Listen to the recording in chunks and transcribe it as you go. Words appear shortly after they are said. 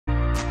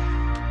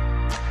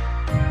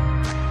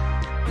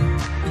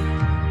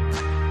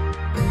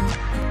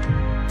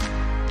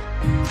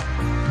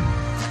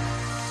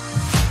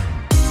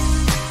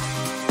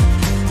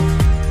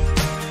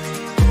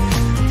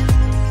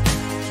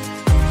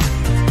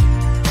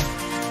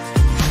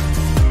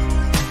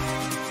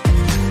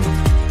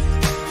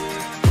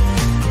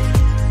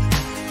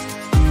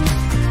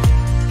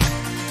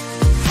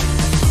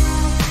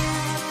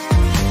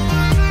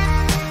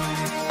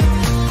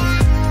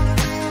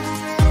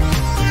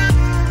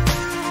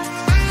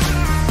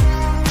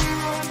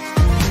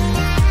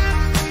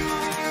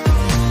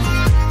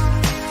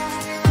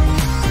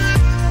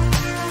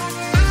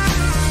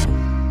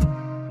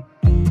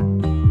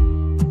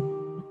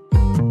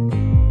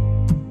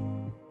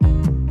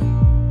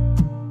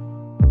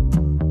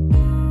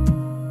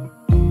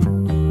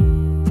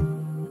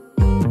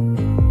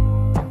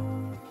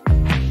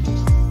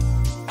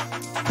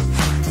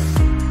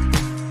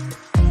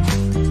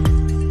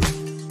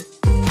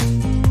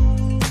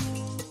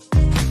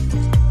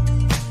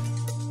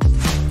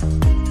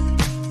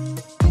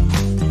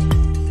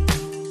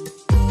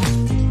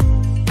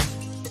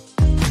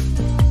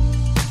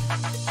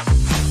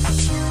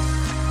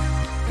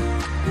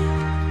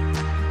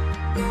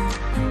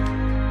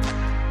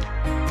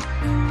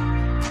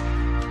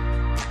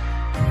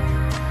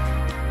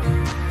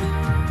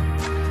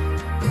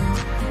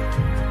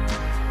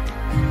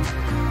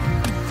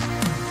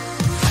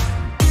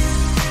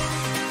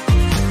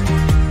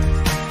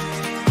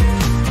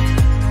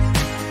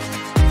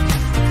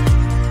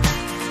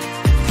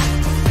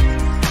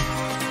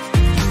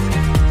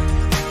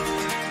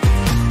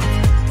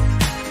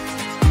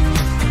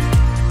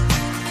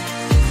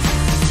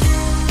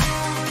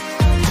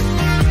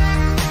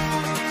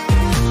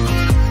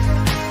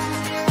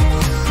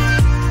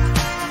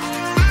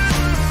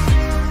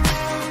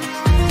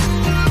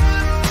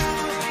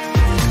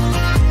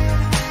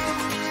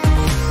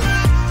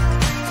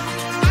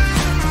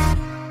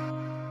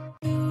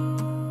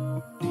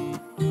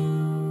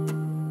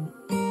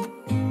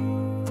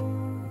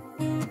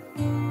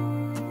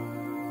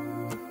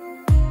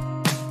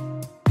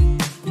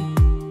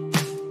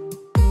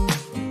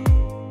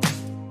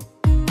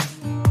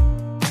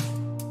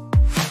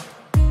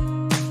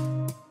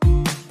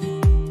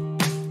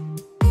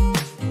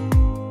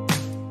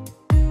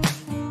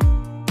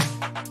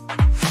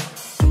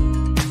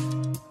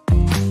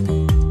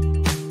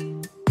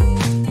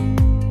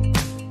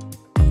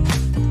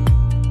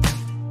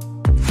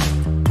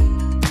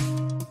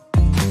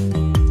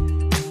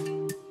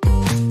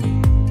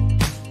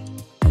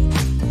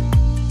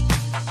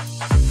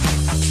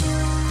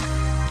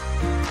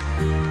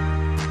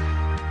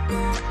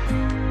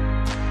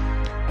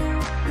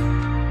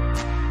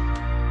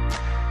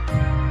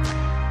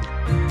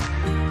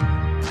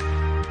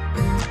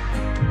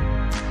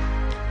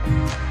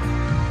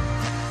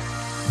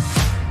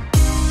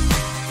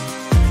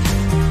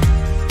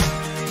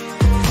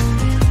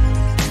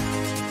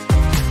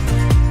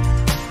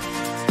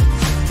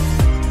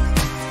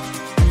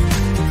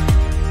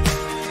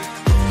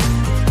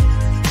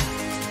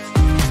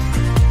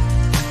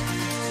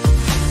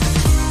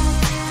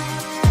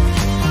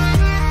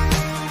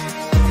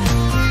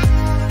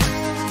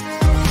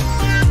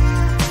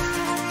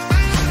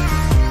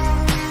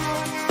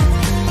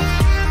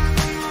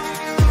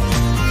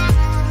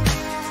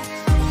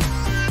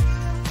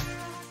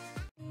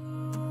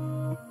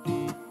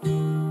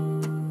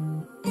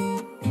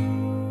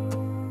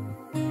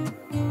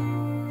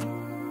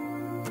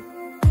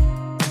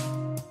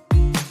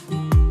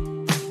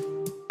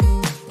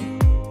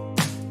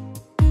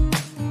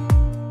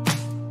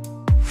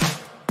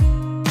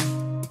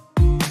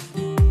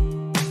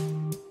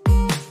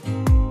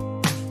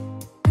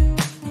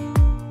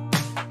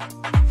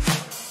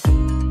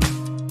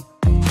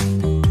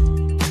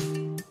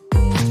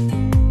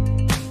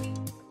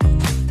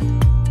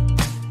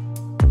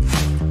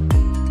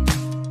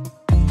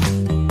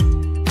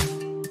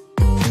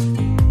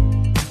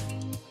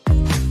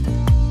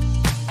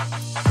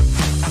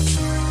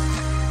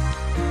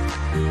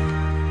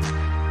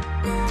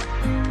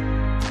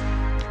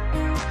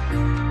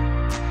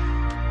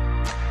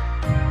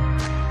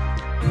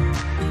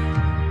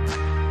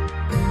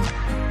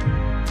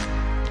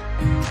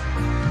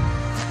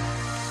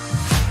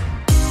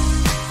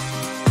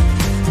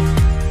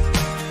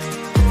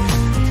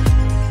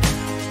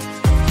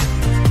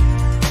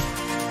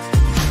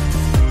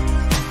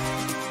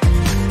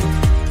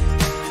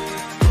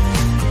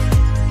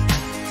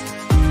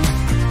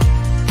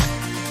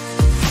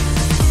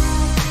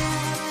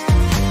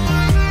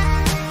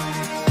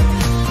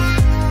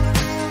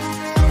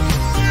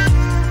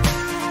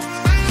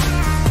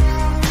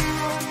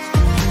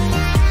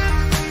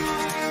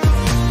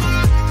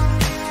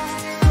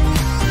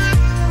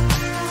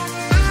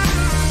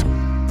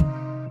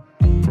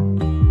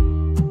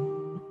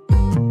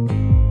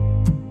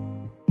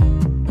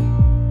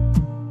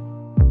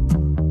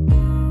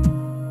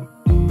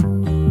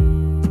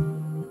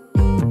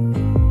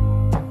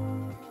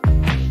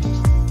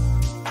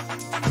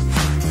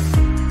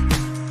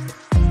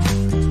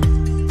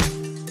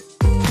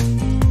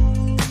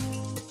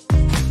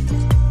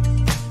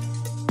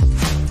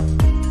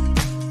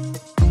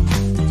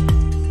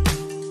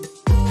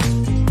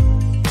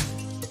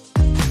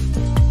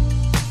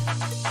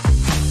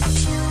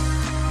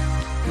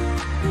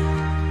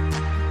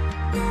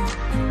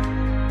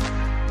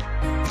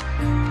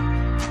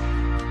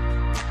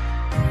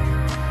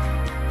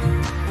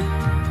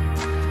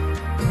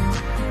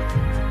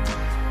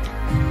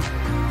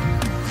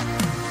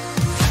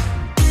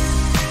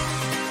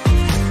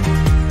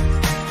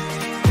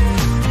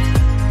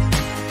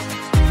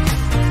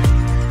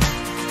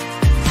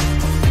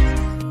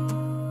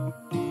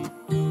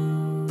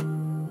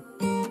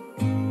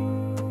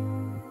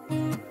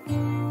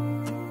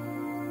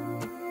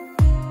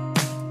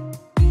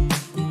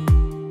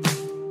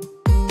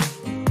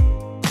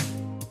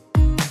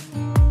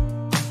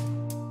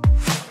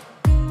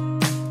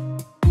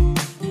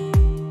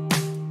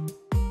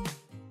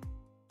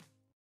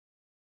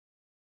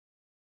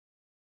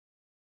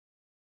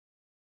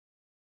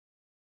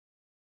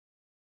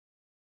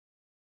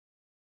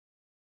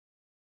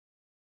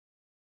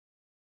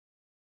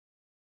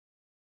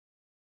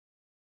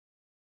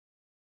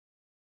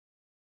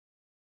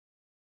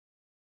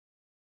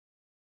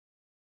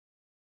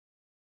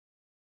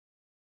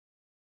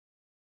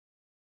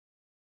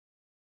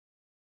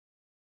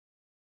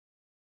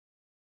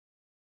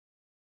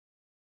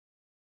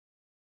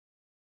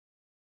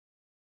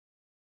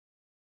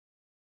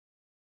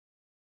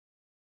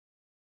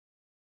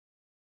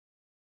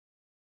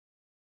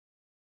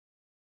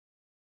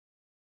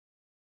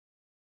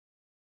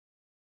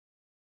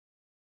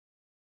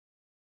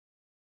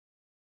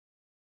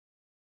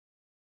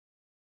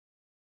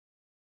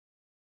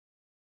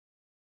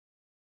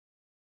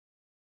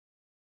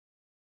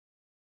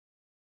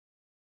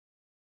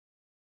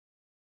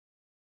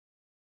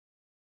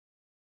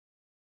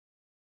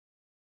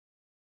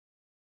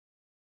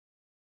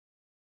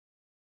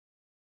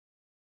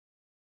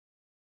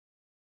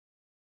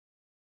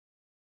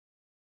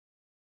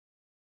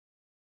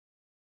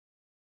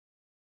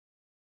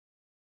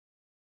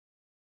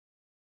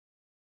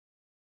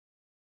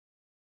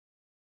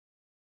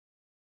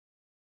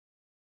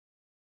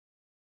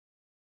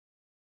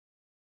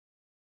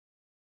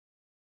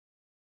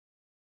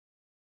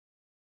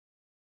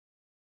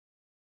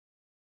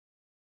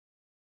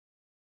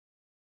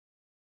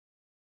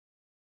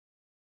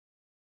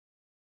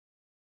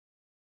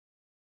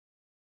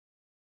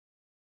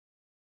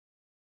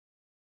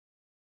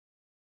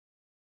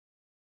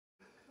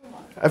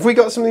Have we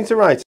got something to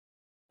write?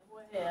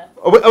 We're here.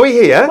 Are we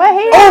here? We're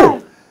here.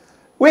 Oh,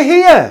 we're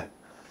here.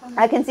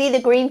 I can see the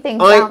green things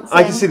bouncing.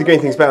 I can see the green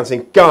things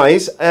bouncing.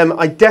 Guys,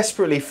 I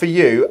desperately, for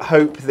you,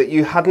 hope that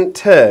you hadn't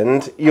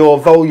turned your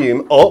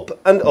volume up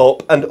and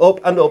up and up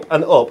and up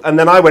and up. And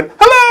then I went,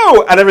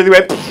 hello! And everything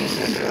went...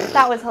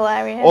 That was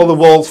hilarious. All the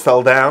walls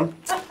fell down.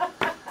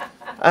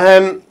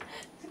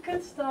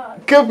 Good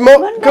start. Good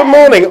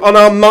morning on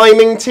our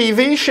miming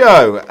TV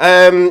show.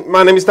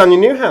 My name is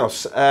Daniel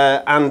Newhouse,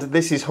 and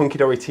this is Hunky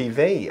Dory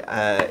TV.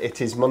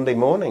 It is Monday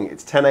morning.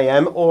 It's 10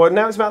 a.m. or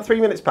now it's about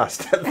 3 minutes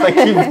past. Thank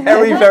you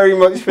very, very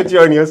much for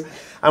joining us,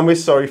 and we're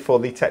sorry for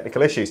the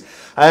technical issues.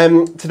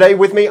 Today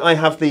with me I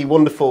have the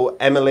wonderful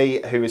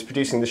Emily, who is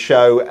producing the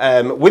show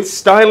with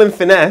style and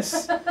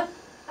finesse.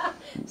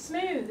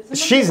 Smooth.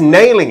 She's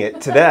nailing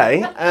it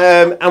today.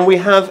 And we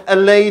have a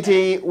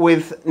lady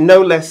with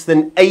no less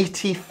than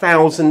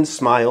 80,000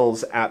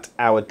 smiles at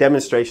our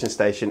demonstration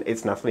station.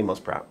 It's Natalie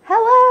Muspratt.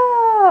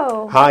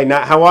 Hello. Hi,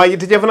 Nat. How are you?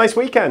 Did you have a nice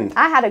weekend?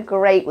 I had a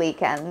great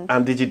weekend.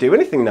 And did you do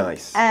anything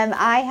nice?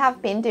 I have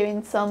been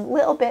doing some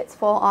little bits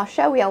for our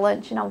show. We are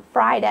launching on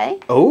Friday.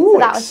 Oh, so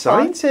that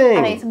exciting. Was fun.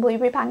 I made some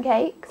blueberry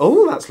pancakes.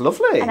 Oh, that's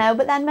lovely. I know,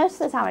 but then most of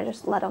the time I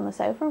just lay on the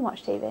sofa and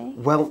watch TV.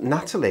 Well,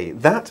 Natalie,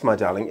 that, my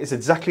darling, is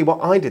exactly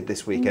what I did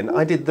this weekend.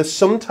 I did the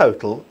sum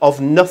total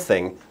of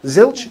nothing.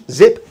 Zilch,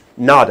 zip,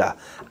 nada.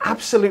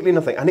 Absolutely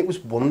nothing. And it was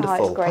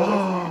wonderful. Oh, it's great, isn't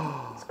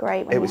it? It's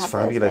great when it you was have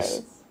fabulous.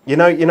 Those days. You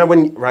know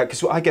when, right,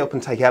 because I get up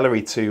and take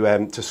Ellery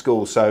to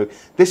school, so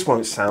this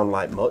won't sound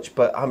like much,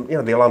 but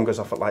the alarm goes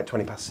off at like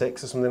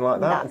 6:20 or something like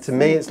that. That's and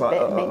to me, it's like,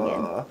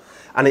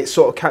 and it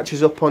sort of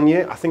catches up on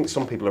you. I think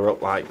some people are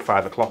up like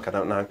 5 o'clock. I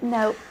don't know.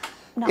 No.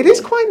 It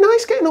is quite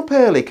nice getting up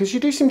early because you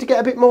do seem to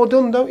get a bit more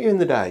done, don't you, in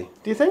the day?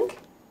 Do you think?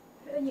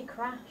 When you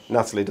crash.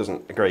 Natalie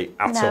doesn't agree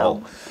at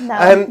all.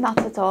 No, not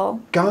at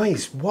all.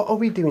 Guys, what are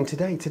we doing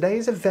today? Today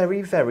is a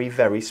very, very,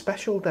 very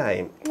special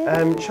day.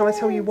 Shall I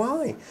tell you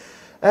why?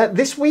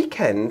 This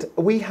weekend,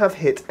 we have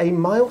hit a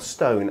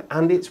milestone,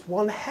 and it's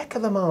one heck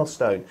of a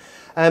milestone.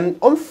 On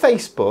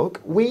Facebook,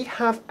 we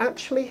have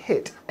actually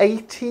hit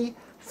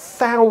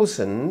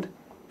 80,000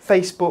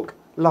 Facebook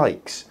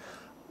likes.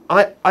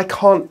 I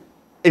can't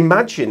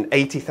imagine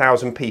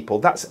 80,000 people.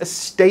 That's a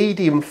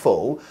stadium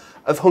full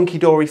of Hunky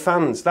Dory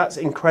fans. That's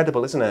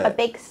incredible, isn't it? A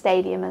big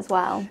stadium as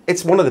well.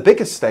 It's one of the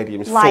biggest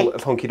stadiums full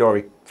of Hunky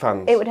Dory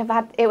fans. It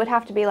would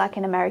have to be like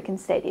an American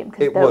stadium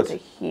because those are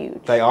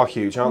huge. They are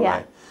huge, aren't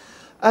they?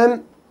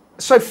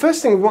 So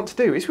first thing we want to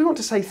do is we want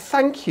to say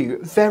thank you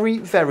very,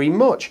 very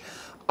much.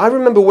 I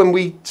remember when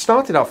we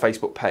started our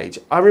Facebook page,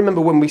 I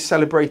remember when we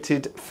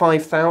celebrated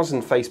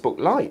 5,000 Facebook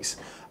likes,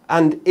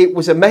 and it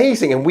was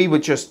amazing, and we were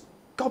just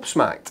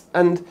gobsmacked.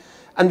 And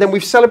then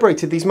we've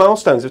celebrated these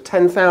milestones of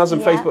 10,000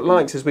 Facebook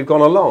likes as we've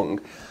gone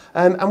along.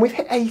 And we've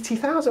hit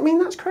 80,000. I mean,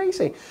 that's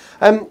crazy.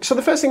 So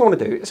the first thing I want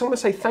to do is I want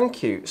to say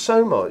thank you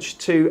so much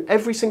to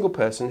every single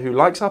person who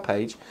likes our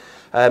page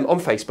on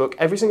Facebook,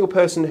 every single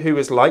person who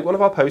has liked one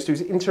of our posts,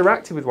 who's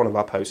interacted with one of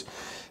our posts,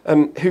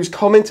 who's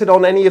commented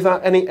on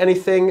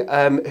anything,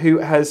 who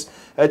has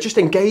just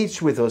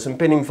engaged with us and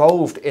been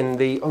involved in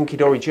the Hunky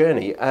Dory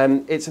journey.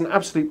 It's an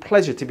absolute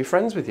pleasure to be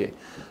friends with you.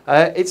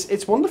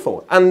 It's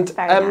wonderful. And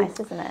very nice,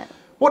 isn't it?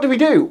 What do we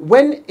do?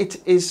 When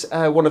it is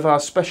one of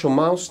our special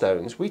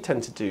milestones, we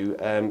tend to do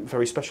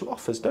very special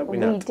offers, don't we,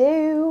 Nat?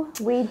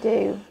 We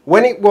do.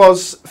 When it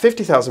was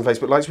 50,000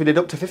 Facebook likes, we did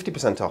up to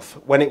 50% off.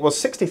 When it was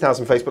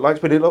 60,000 Facebook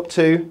likes, we did up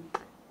to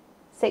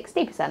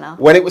 60% off.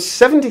 When it was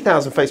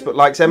 70,000 Facebook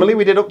likes, Emily,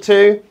 we did up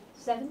to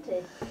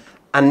 70.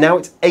 And now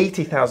it's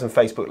 80,000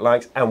 Facebook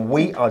likes, and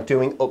we are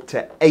doing up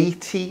to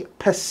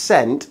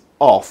 80%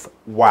 off.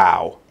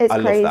 Wow. It's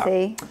crazy. Love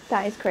that.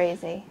 That is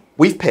crazy.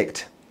 We've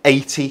picked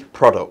 80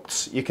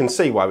 products. You can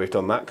see why we've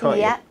done that, can't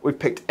you? We've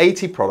picked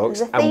 80 products.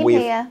 There's a theme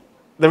here.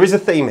 There is a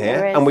theme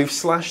here, and we've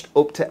slashed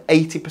up to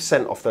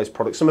 80% off those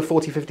products. Some are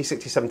 40, 50,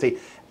 60, 70,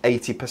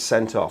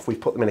 80% off. We've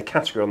put them in a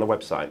category on the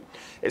website.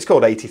 It's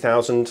called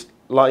 80,000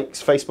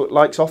 likes, Facebook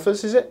likes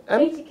offers, is it?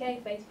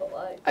 80k Facebook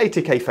likes.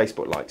 80k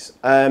Facebook likes.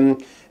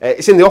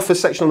 It's in the offers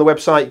section on the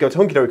website. Go to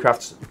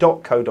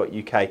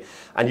hunkydorycrafts.co.uk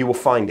and you will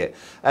find it.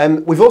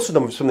 We've also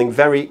done something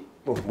very...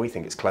 Well, we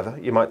think it's clever.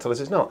 You might tell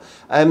us it's not.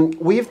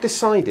 We have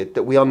decided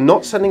that we are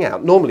not sending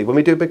out... Normally, when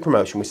we do a big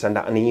promotion, we send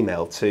out an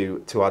email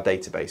to our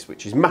database,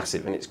 which is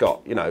massive, and it's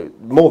got,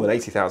 more than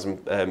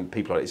 80,000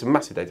 people on it. It's a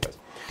massive database.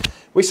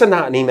 We send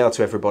out an email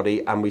to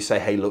everybody, and we say,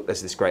 hey, look,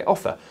 there's this great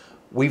offer.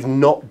 We've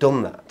not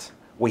done that.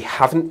 We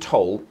haven't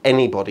told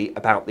anybody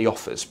about the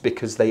offers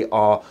because they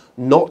are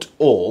not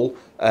all,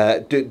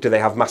 do they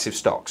have massive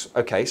stocks?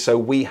 Okay, so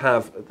we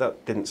have,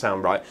 that didn't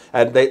sound right,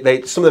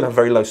 some of them have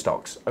very low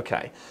stocks.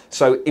 Okay,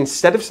 so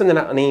instead of sending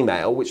out an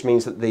email, which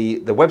means that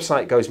the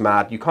website goes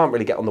mad, you can't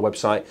really get on the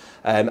website,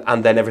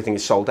 and then everything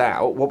is sold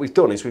out, what we've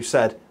done is we've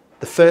said,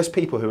 the first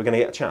people who are going to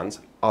get a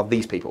chance are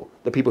these people,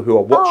 the people who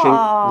are watching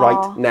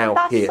right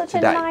now here today. That's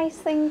such a nice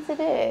thing to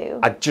do.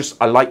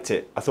 I liked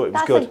it. I thought it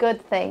was good. That's a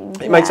good thing.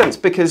 It made sense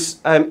because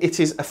it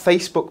is a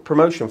Facebook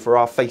promotion for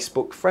our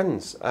Facebook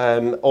friends.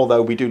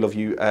 Although we do love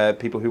you,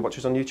 people who watch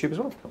us on YouTube as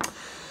well.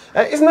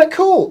 Isn't that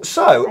cool?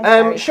 So,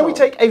 That's shall we cool.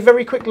 take a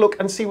very quick look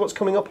and see what's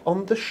coming up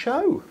on the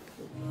show?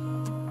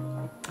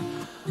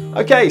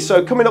 Okay,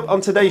 so coming up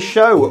on today's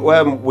show,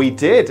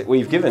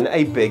 we've given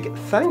a big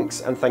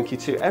thanks and thank you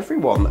to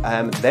everyone.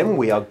 Then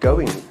we are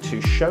going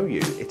to show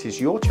you, it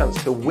is your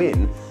chance to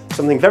win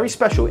something very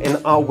special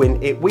in our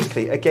Win It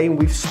Weekly. Again,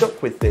 we've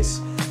stuck with this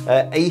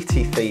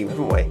 80 theme,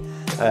 haven't we?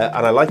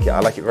 And I like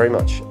it very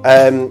much.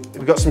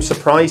 We've got some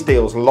surprise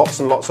deals, lots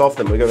and lots of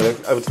them. We're going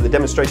over to the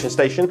demonstration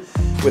station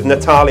with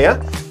Natalia,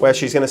 where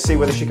she's going to see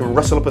whether she can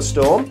rustle up a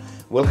storm.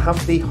 We'll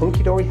have the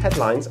hunky-dory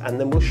headlines, and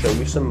then we'll show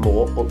you some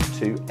more up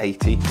to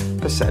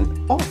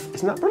 80% off.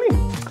 Isn't that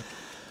brilliant?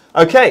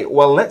 Okay,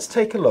 well, let's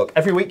take a look.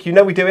 Every week, you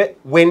know we do it,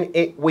 Win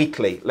It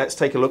Weekly. Let's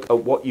take a look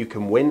at what you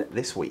can win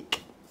this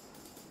week.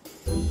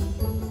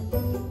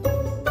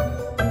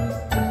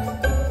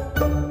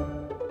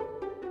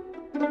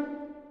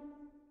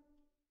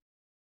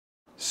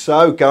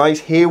 So, guys,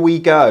 here we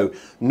go.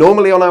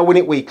 Normally on our Win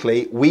It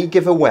Weekly, we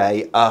give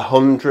away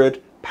 £100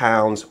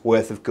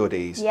 worth of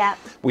goodies. Yeah.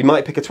 We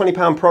might pick a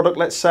 £20 product,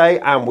 let's say,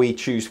 and we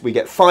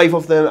get 5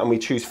 of them, and we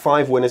choose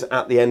 5 winners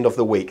at the end of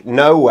the week.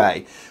 No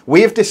way.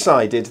 We have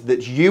decided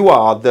that you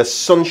are the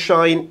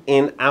sunshine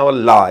in our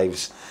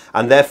lives,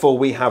 and therefore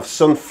we have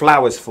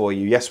sunflowers for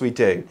you. Yes, we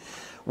do.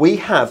 We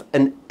have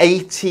an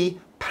 £80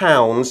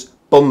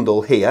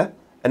 bundle here,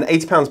 an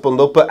 £80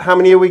 bundle, but how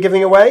many are we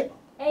giving away?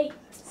 8.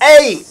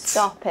 8!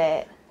 Stop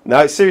it.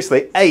 No,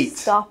 seriously, 8.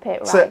 Stop it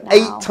right so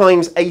now. 8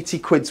 times 80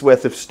 quid's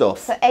worth of stuff.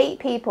 So 8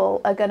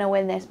 people are going to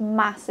win this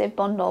massive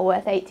bundle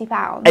worth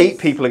 £80. 8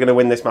 people are going to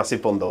win this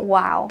massive bundle.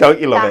 Wow. Don't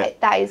you love it?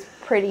 That is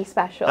pretty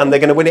special. And they're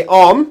going to win it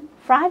on?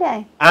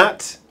 Friday.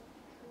 At?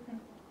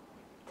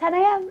 10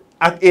 a.m.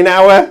 In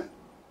our?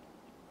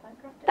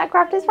 That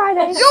craft is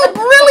Friday. You're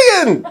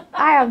brilliant!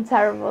 I am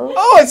terrible.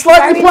 Oh, it's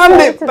like Very we planned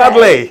slow it today.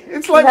 badly.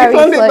 It's like we Very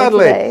planned it slow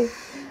badly. today.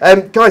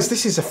 Guys,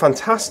 this is a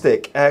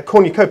fantastic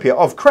cornucopia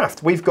of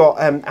craft. We've got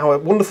our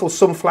wonderful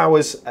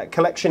sunflowers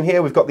collection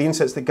here. We've got the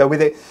inserts that go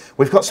with it.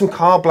 We've got some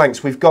card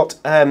blanks. We've got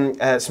some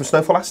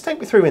snowfall acetate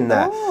we threw in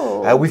there.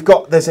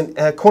 There's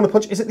a corner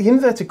punch. Is it the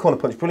inverted corner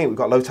punch? Brilliant. We've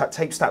got low tack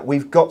tape stack.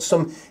 We've got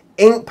some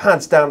ink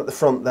pads down at the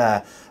front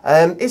there.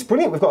 It's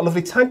brilliant. We've got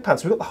lovely tag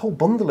pads. We've got the whole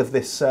bundle of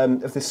this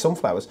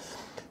sunflowers.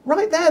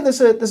 Right there,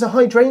 there's a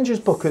hydrangeas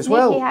book as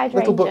well.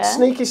 Little book,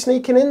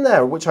 sneaking in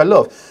there, which I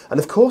love. And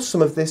of course,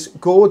 some of this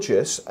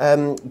gorgeous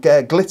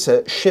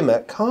glitter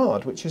shimmer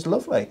card, which is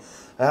lovely.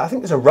 I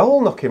think there's a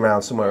roll knocking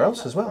around somewhere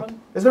else as well.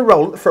 There's a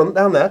roll at the front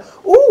down there.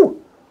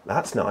 Ooh,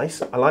 that's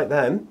nice. I like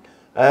them.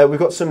 We've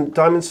got some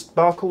Diamond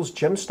Sparkles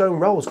gemstone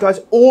rolls. Guys,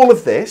 all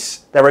of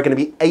this, there are going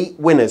to be 8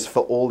 winners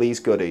for all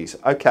these goodies.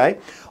 Okay,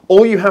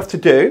 all you have to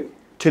do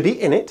to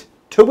be in it,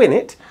 to win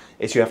it,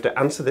 is you have to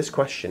answer this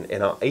question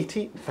in our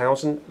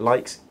 80,000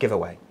 likes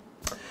giveaway.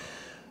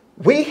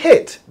 We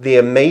hit the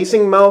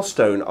amazing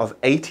milestone of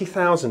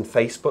 80,000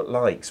 Facebook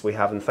likes we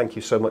have, and thank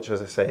you so much,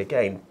 as I say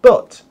again.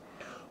 But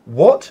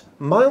what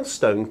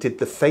milestone did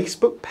the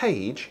Facebook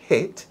page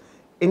hit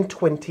in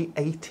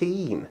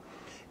 2018?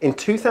 In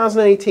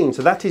 2018,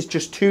 so that is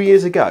just 2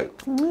 years ago.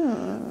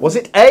 Was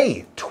it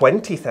A,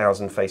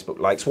 20,000 Facebook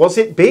likes? Was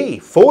it B,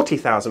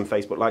 40,000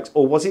 Facebook likes?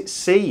 Or was it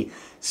C,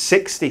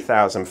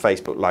 60,000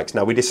 Facebook likes?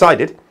 Now, we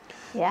decided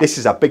this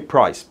is our big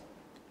prize,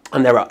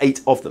 and there are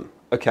 8 of them,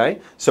 okay?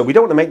 So we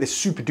don't want to make this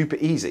super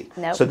duper easy.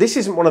 Nope. So this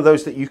isn't one of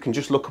those that you can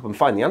just look up and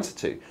find the answer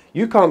to.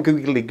 You can't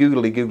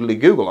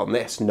Google on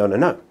this. No, no,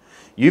 no.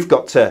 You've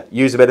got to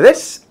use a bit of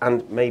this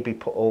and maybe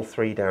put all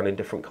 3 down in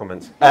different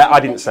comments. I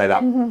didn't say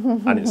that.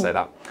 I didn't say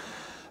that.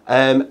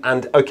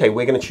 And okay,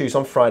 we're going to choose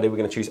on Friday. We're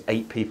going to choose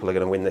 8 people who are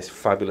going to win this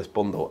fabulous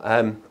bundle.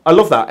 I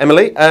love that,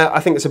 Emily. I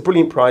think it's a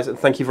brilliant prize, and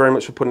thank you very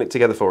much for putting it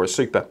together for us.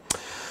 Super.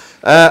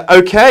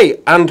 Okay,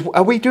 and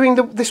are we doing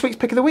this week's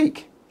pick of the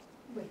week?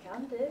 We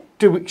can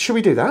do. Should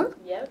we do that?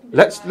 Yeah.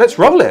 Let's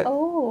roll it.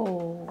 Oh.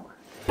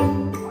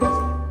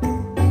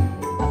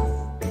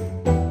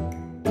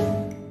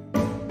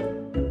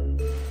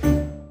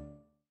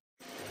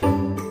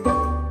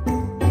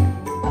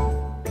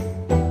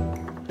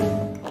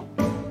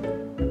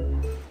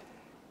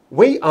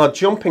 We are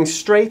jumping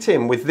straight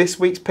in with this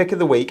week's pick of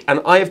the week,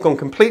 and I have gone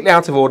completely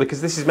out of order because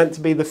this is meant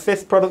to be the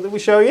 5th product that we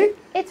show you.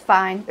 It's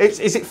fine.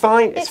 Is it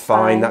fine? It's fine.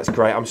 fine. That's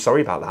great. I'm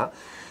sorry about that.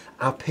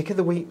 Our pick of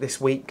the week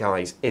this week,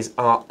 guys, is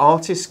our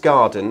Artist's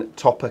Garden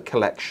Topper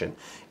Collection.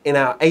 In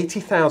our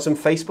 80,000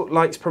 Facebook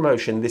likes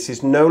promotion, this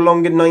is no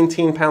longer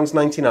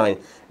 £19.99.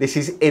 This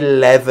is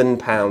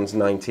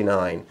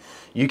 £11.99.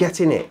 You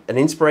get in it an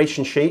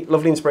inspiration sheet,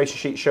 lovely inspiration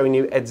sheet showing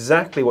you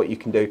exactly what you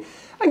can do,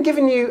 and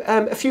giving you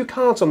a few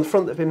cards on the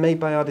front that have been made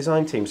by our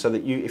design team, so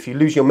that if you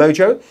lose your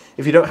mojo,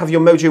 if you don't have your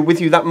mojo with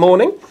you that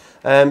morning,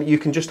 you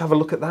can just have a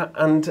look at that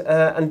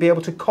and be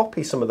able to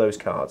copy some of those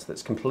cards.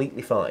 That's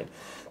completely fine.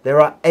 There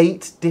are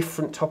 8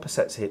 different topper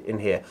sets in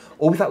here,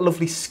 all with that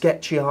lovely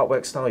sketchy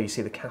artwork style. You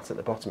see the cat at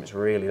the bottom, it's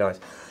really nice.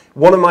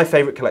 One of my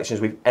favourite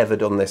collections we've ever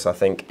done this, I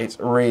think. It's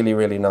really,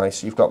 really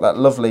nice. You've got that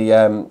lovely,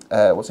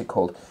 what's it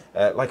called?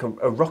 Like a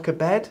rocker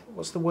bed?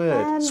 What's the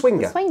word?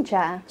 Swinger. Swing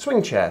chair.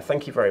 Swing chair,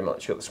 thank you very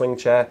much. You've got the swing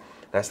chair.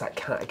 There's that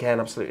cat again,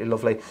 absolutely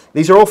lovely.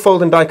 These are all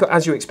fold and die cut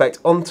as you expect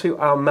onto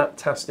our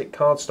Matt-tastic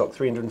cardstock,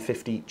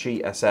 350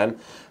 GSM,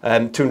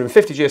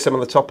 250 GSM on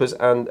the toppers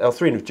and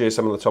 300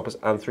 GSM on the toppers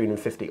and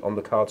 350 on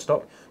the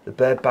cardstock. The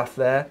bird bath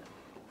there,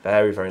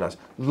 very, very nice.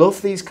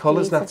 Love these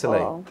colours,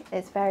 Natalie.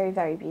 It's very,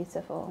 very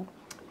beautiful.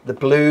 The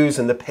blues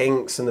and the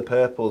pinks and the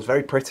purples,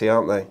 very pretty,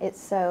 aren't they?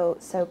 It's so,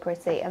 so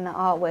pretty, and the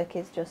artwork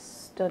is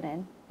just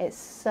stunning. It's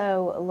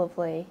so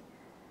lovely.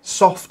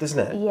 Soft, isn't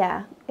it?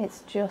 Yeah,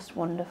 it's just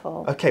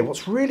wonderful. Okay,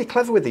 what's really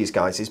clever with these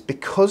guys is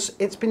because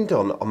it's been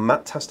done on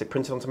Matt-tastic,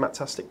 printed onto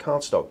Matt-tastic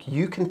cardstock,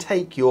 you can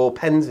take your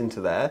pens into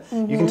there,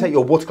 you can take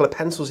your watercolour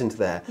pencils into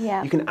there,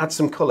 you can add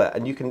some colour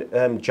and you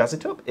can jazz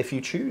it up if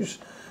you choose.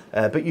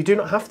 But you do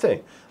not have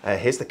to.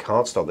 Here's the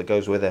cardstock that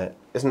goes with it.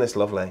 Isn't this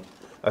lovely?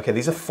 Okay,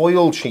 these are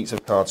foiled sheets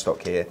of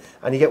cardstock here,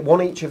 and you get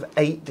one each of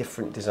 8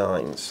 different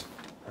designs.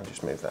 I'll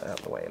just move that out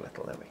of the way a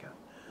little, there we go.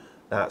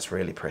 That's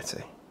really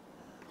pretty.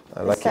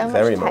 I like it very much.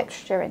 There's so much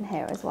texture in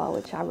here as well,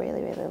 which I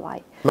really, really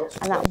like.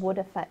 And that wood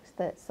effect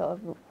that sort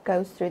of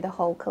goes through the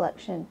whole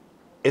collection.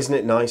 Isn't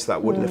it nice,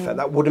 that wooden effect?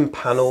 That wooden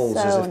panels,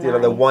 as if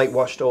they're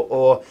whitewashed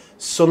or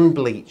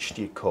sun-bleached,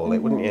 you'd call it,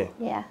 wouldn't you?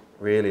 Yeah.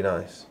 Really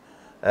nice.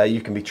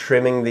 You can be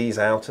trimming these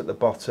out at the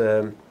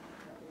bottom.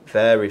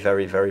 Very,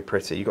 very, very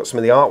pretty. You've got some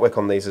of the artwork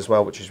on these as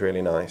well, which is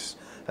really nice.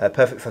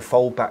 Perfect for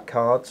fold-back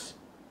cards.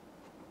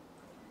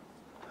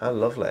 How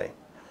lovely.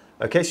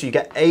 Okay, so you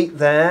get 8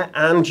 there,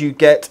 and you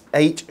get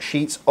 8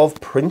 sheets of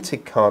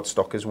printed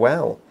cardstock as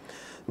well.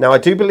 Now, I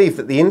do believe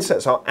that the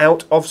insets are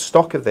out of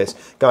stock of this.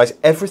 Guys,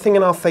 everything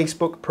in our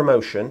Facebook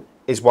promotion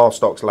is while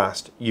stocks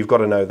last. You've got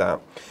to know that.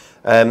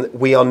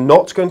 We are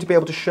not going to be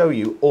able to show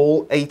you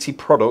all 80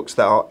 products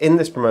that are in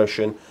this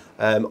promotion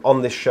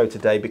on this show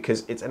today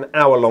because it's an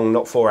hour long,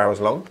 not 4 hours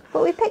long.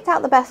 But we picked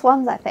out the best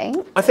ones, I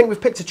think. I think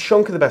we've picked a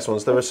chunk of the best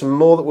ones. There are some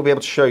more that we'll be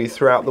able to show you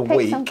throughout the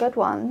week. Some good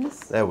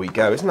ones. There we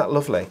go. Isn't that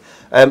lovely?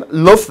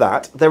 Love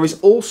that. There is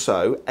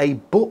also a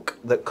book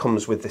that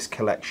comes with this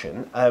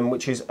collection,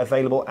 which is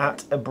available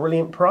at a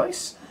brilliant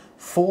price.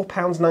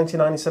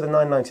 £4.99 instead of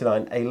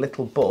 £9.99. A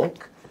little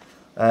book.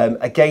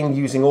 Again,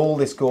 using all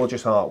this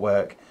gorgeous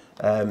artwork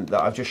that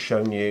I've just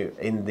shown you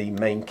in the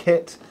main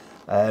kit.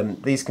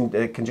 These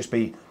can just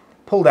be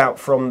pulled out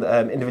from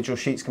individual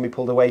sheets, can be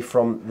pulled away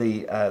from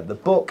the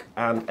book,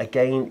 and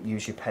again,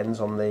 use your pens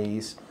on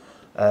these.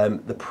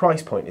 The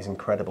price point is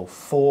incredible,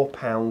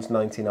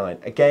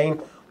 £4.99.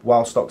 Again,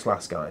 while stocks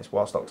last, guys,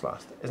 while stocks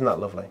last. Isn't that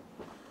lovely?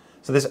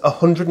 So there's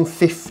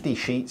 150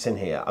 sheets in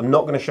here. I'm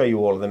not going to show you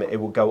all of them. It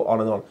will go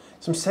on and on.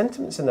 Some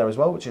sentiments in there as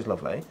well, which is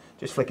lovely.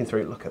 Just flicking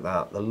through, look at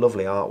that, the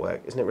lovely artwork.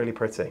 Isn't it really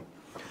pretty?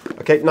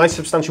 Okay, nice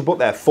substantial book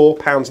there,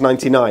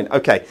 £4.99.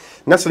 Okay,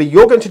 Natalie,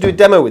 you're going to do a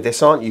demo with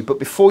this, aren't you? But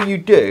before you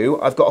do,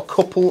 I've got a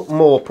couple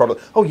more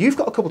products. Oh, you've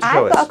got a couple to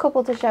show us. I've got a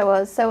couple to show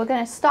us. So we're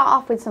going to start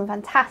off with some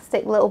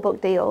fantastic little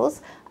book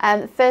deals.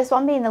 The first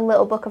one being the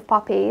Little Book of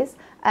Poppies.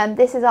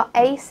 This is our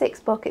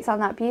A6 book. It's on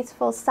that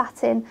beautiful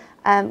satin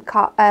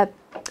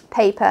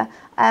paper.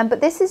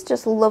 But this is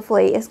just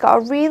lovely. It's got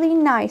a really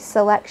nice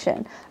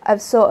selection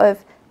of sort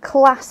of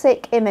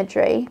classic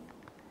imagery.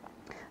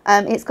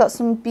 It's got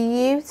some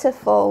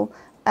beautiful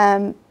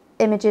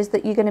images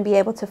that you're going to be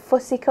able to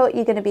fussy cut,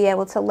 you're going to be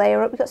able to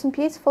layer up. We've got some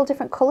beautiful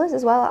different colours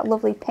as well, that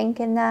lovely pink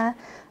in there.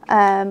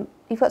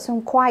 You've got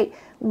some quite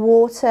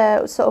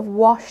water, sort of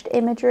washed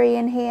imagery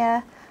in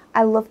here.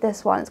 I love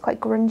this one, it's quite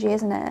grungy,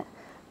 isn't it?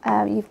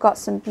 You've got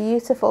some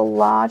beautiful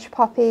large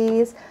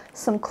poppies,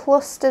 some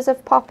clusters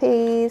of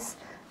poppies.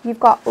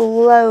 You've got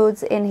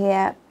loads in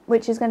here,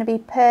 which is going to be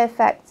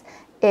perfect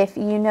if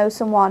you know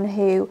someone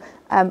who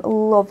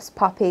loves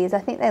poppies. I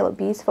think they look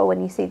beautiful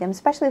when you see them,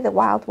 especially the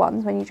wild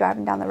ones when you're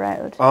driving down the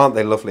road. Aren't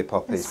they lovely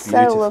poppies?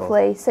 So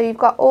lovely. So you've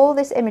got all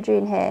this imagery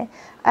in here.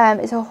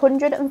 It's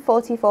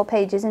 144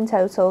 pages in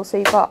total. So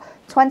you've got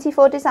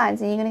 24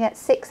 designs and you're going to get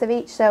 6 of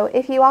each. So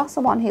if you are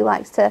someone who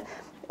likes to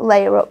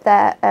layer up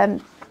their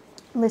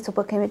little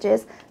book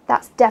images,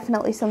 that's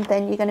definitely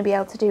something you're going to be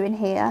able to do in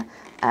here.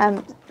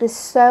 There's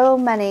so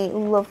many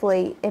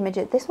lovely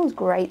images. This one's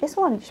great. This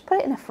one, just put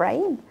it in a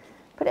frame.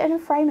 Put it in a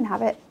frame and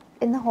have it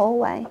in the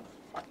hallway.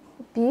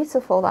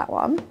 Beautiful, that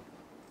one.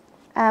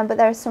 But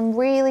there's some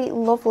really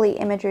lovely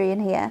imagery in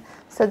here.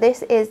 So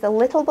this is the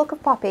Little Book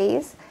of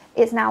Poppies.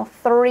 It's now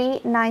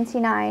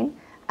 $3.99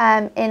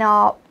 in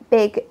our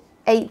big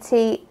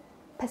 80%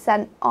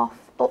 off,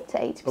 up to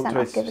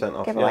 80%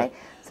 off giveaway. Yeah.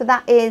 So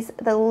that is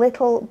the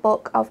Little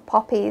Book of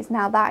Poppies.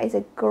 Now that is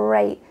a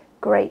great,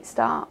 great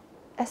start,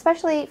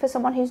 especially for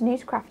someone who's new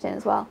to crafting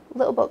as well.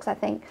 Little books, I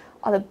think,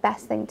 are the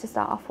best thing to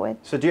start off with.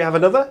 So do you have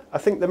another? I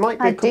think there might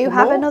be a couple more. I do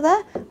have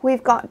another.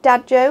 We've got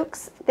Dad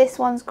Jokes. This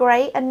one's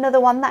great. Another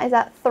one that is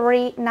at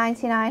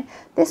 $3.99.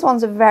 This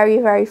one's very,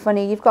 very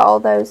funny. You've got all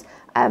those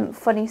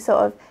funny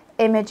sort of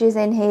images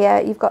in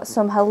here. You've got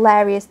some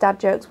hilarious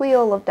dad jokes. We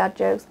all love dad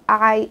jokes.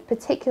 I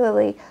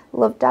particularly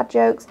love dad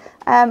jokes.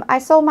 I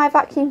saw my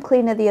vacuum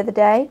cleaner the other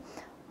day.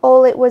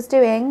 All it was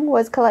doing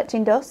was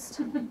collecting dust.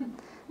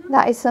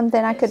 That is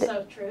something I could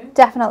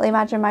definitely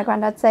imagine my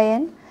granddad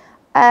saying.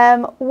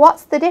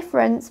 What's the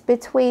difference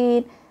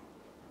between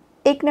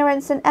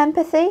ignorance and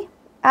empathy.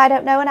 I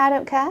don't know and I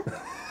don't care.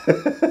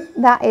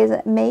 That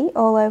is me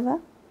all over.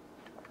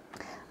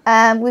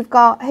 We've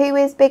got who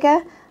is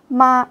bigger,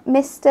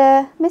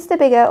 Mr.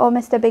 Bigger or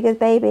Mr. Bigger's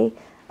baby.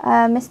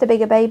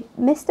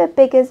 Mr.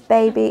 Bigger's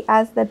baby,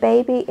 as the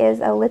baby is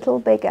a little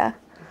bigger.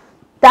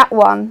 That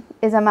one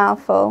is a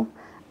mouthful.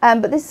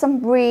 But there's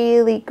some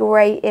really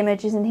great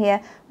images in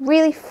here.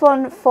 Really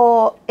fun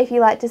for if you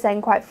like to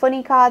send quite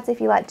funny cards,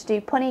 if you like to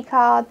do punny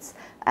cards,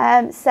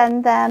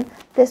 send them.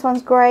 This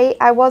one's great.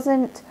 I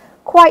wasn't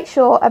quite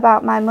sure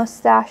about my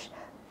moustache,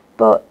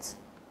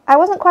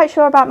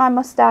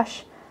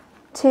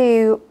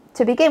 to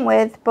begin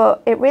with,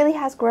 but it really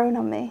has grown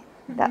on me.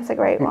 That's a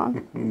great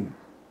one.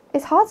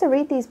 It's hard to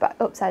read these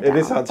upside down. It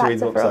is hard to read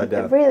them upside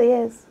down. It really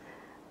is.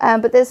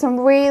 But there's some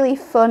really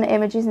fun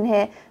images in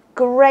here.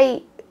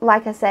 Great,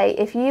 like I say,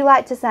 if you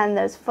like to send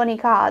those funny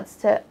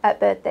cards at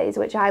birthdays,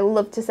 which I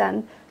love to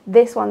send,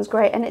 this one's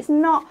great. And it's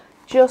not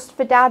just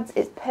for dads,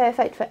 it's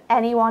perfect for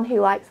anyone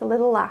who likes a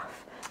little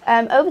laugh.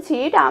 Over to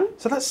you, Dan.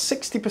 So that's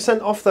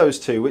 60% off those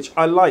two, which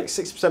I like.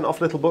 60% off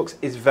little books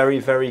is very,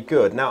 very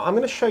good. Now I'm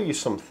going to show you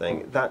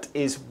something that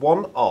is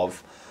one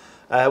of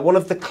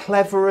the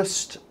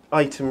cleverest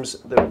items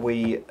that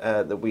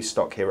we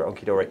stock here at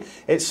Hunky Dory.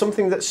 It's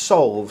something that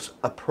solves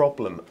a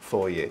problem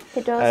for you.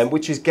 It does.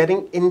 Which is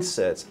getting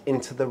inserts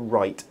into the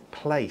right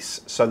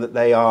place, so that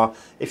they are,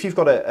 if you've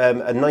got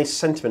a nice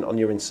sentiment on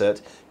your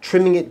insert,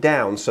 trimming it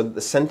down so that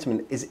the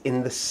sentiment is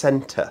in the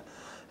center,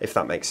 if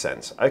that makes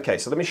sense. Okay,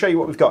 so let me show you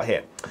what we've got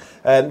here.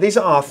 These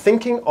are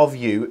Thinking of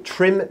You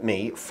Trim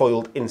Me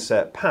foiled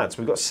insert pads.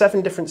 We've got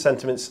 7 different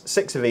sentiments,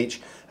 6 of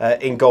each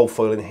in gold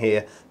foil in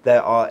here.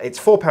 It's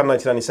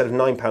 £4.99 instead of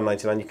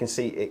 £9.99. You can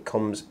see it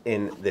comes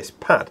in this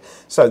pad.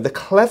 So the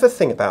clever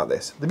thing about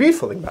this, the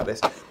beautiful thing about this,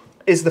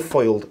 is the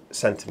foiled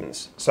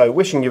sentiments. So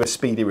wishing you a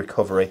speedy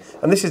recovery.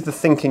 And this is the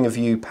Thinking of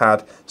You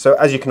pad. So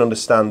as you can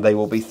understand, they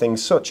will be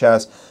things such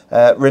as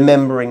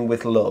remembering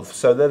with love.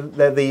 So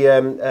they're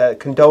the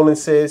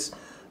condolences,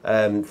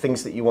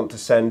 things that you want to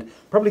send.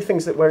 Probably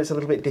things where it's a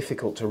little bit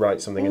difficult to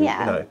write something. And, yeah,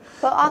 you know.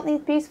 But aren't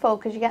these beautiful?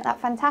 Because you get that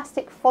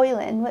fantastic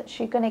foiling, which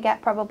you're going to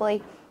get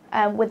probably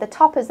with the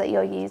toppers that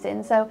you're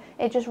using. So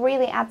it just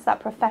really adds that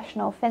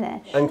professional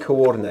finish. And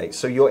coordinates.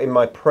 So you're in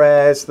my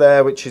prayers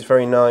there, which is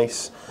very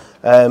nice.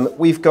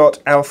 We've got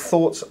Our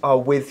Thoughts Are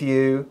With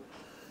You.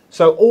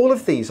 So all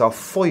of these are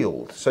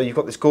foiled. So you've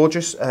got this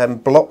gorgeous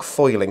block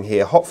foiling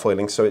here, hot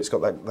foiling, so it's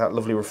got that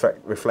lovely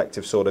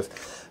reflective sort of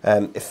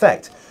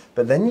effect.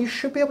 But then you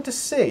should be able to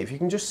see, if you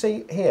can just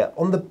see here,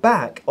 on the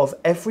back of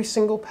every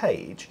single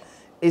page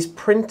is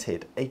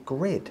printed a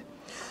grid.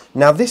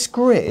 Now this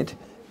grid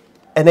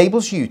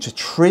enables you to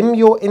trim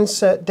your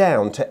insert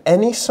down to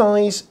any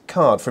size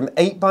card from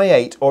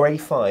 8x8 or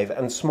A5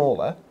 and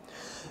smaller,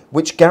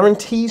 which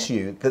guarantees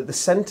you that the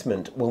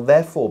sentiment will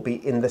therefore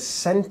be in the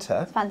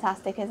centre. It's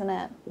fantastic, isn't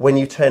it? When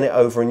you turn it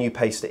over and you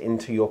paste it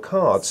into your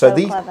card. So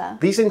clever.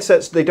 These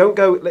inserts, they don't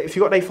go, if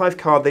you've got an A5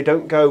 card, they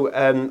don't go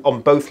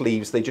on both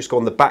leaves, they just go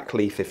on the back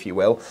leaf, if you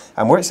will.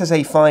 And where it says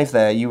A5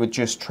 there, you would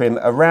just trim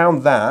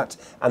around that,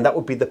 and that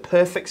would be the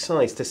perfect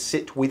size to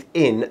sit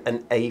within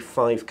an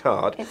A5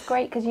 card. It's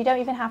great because you don't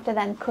even have to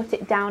then cut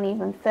it down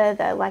even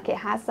further, like it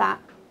has that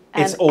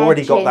it's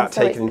already got that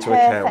taken into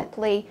account.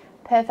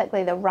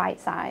 Perfectly the right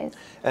size.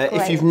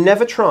 If you've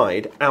never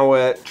tried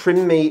our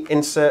Trim Me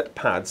insert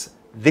pads,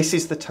 this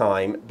is the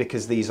time,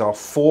 because these are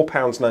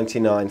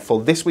 £4.99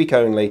 for this week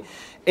only.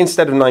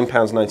 Instead of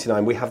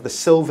 £9.99, we have the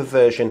silver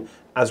version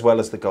as well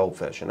as the gold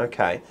version.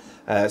 Okay,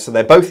 so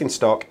they're both in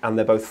stock and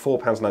they're both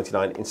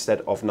 £4.99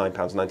 instead of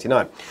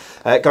 £9.99.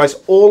 Guys,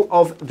 all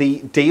of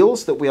the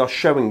deals that we are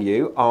showing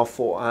you are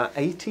for our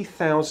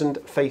 80,000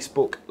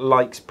 Facebook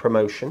likes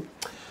promotion.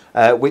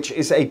 Which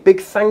is a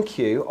big thank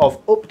you of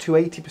up to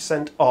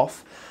 80%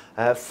 off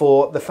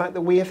for the fact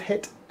that we have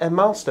hit a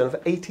milestone of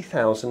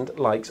 80,000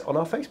 likes on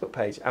our Facebook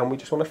page, and we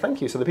just want to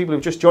thank you. So the people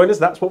who've just joined us,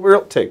 that's what we're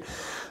up to.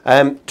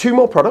 2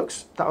 more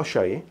products that I'll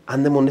show you,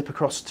 and then we'll nip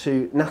across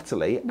to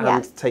Natalie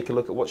and take a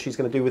look at what she's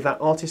going to do with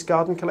that Artist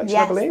Garden collection,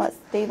 I believe. Yes,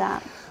 let's do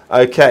that.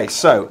 Okay,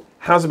 so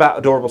how's about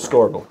Adorable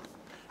Scoreable?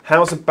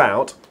 How's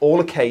about All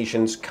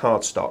Occasions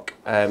cardstock?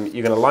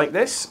 You're going to like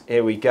this.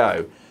 Here we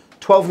go.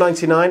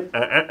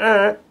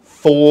 £12.99,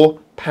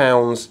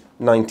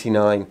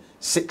 £4.99,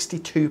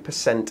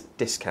 62%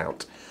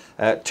 discount.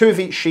 2 of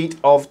each sheet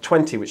of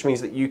 20, which means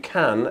that you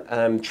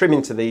can trim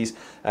into these.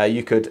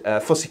 You could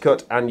fussy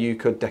cut and you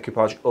could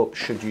decoupage up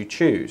should you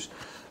choose.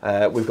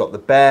 We've got the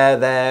bear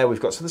there.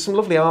 So there's some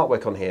lovely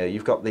artwork on here.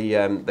 You've got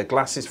the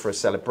glasses for a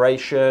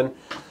celebration.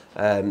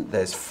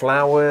 There's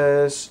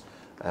flowers.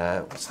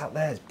 What's that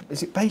there?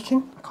 Is it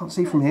baking? I can't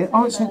see from here.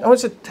 Oh,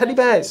 it's a teddy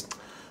bear.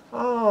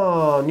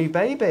 Oh, new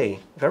baby.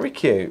 Very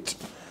cute.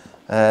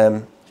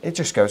 It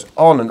just goes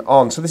on and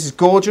on. So this is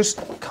gorgeous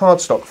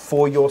cardstock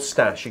for your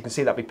stash. You can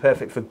see that'd be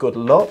perfect for good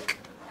luck.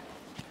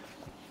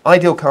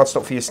 Ideal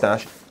cardstock for your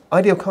stash.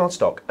 Ideal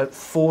cardstock at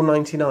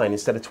 £4.99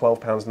 instead of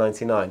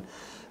 £12.99.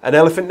 An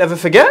elephant never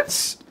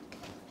forgets.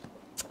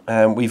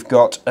 We've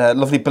got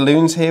lovely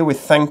balloons here with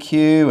thank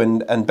you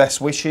and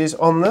best wishes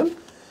on them.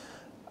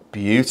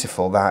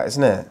 Beautiful, that,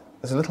 isn't it?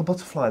 There's a little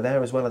butterfly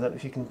there as well. I don't know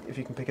if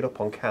you can pick it up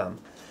on cam.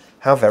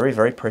 How very,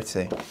 very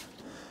pretty.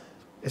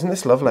 Isn't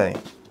this lovely?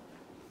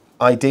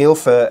 Ideal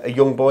for a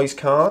young boy's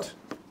card.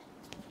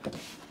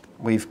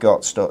 We've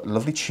got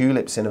lovely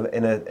tulips in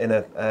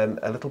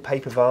a little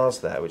paper vase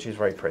there, which is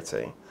very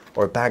pretty.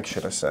 Or a bag,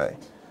 should I say.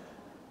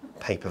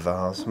 Paper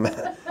vase.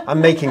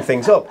 I'm making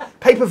things up.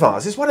 Paper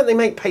vases. Why don't they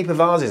make paper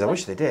vases? I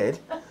wish they did.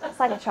 It's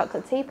like a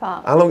chocolate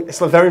teapot. It's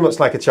very much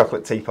like a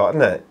chocolate teapot,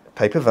 isn't it?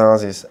 Paper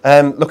vases.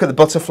 Look at the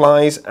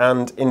butterflies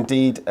and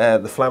indeed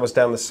the flowers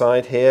down the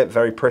side here.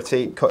 Very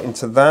pretty. Cut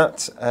into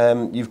that.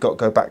 You've got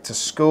go back to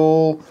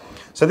school.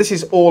 So this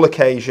is all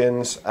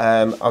occasions.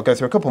 I'll go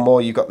through a couple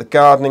more. You've got the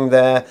gardening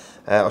there.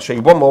 I'll show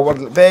you one more. What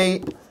will it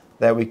be?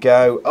 There we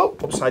go. Oh,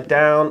 upside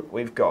down.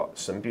 We've got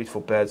some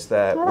beautiful birds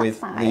there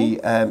with the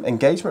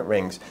engagement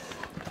rings.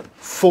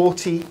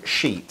 40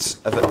 sheets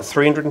of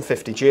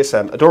 350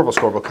 GSM adorable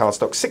scoreable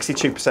cardstock,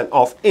 62%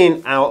 off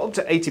in our up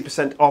to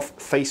 80% off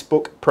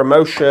Facebook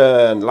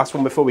promotion. Last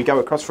one before we go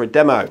across for a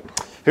demo.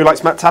 Who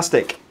likes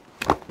Matt-tastic?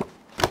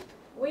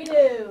 We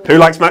do. Who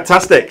likes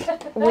Matt-tastic?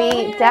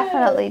 We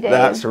definitely do.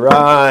 That's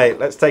right.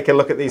 Let's take a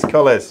look at these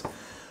colours.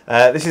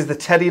 This is the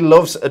Teddy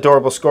Loves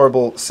Adorable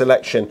Scoreable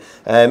selection.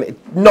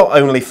 Not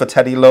only for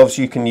Teddy Loves,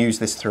 you can use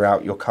this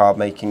throughout your card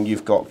making.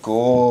 You've got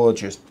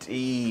gorgeous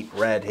deep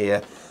red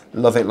here.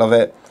 Love it, love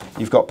it.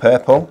 You've got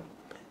purple.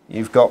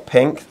 You've got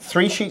pink.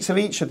 3 sheets of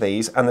each of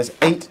these, and there's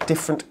 8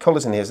 different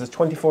colours in here. So there's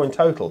 24 in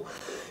total.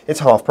 It's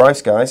half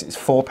price, guys. It's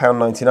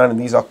 £4.99, and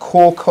these are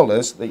core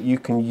colours that you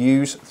can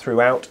use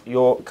throughout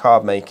your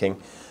card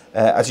making.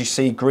 As you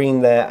see,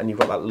 green there, and you've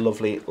got that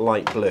lovely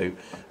light blue.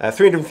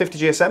 350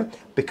 GSM,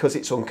 because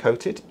it's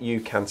uncoated, you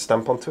can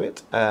stamp onto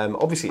it.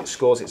 Obviously it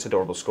scores, it's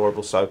adorable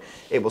scoreable, so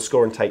it will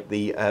score and take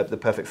the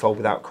perfect fold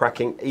without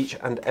cracking each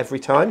and every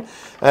time.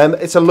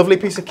 It's a lovely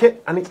piece of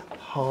kit, and it's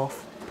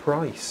half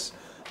price.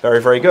 Very,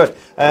 very good.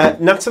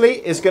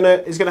 Natalie is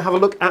gonna have a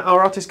look at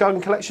our Artist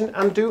Garden collection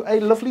and do a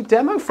lovely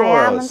demo for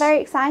us. I'm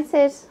very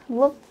excited. I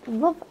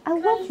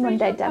love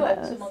Monday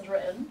demos.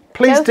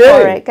 Please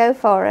Go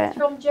for it.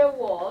 From Joe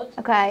Ward.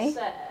 Okay.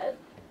 Said,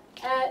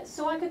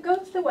 so I could go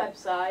to the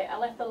website. I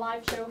left the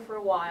live show for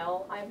a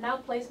while. I have now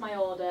placed my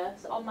order,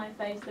 so on my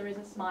face there is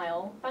a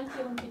smile. Thank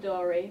you, Hunky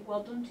Dory.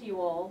 Well done to you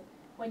all.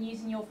 When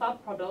using your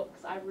fab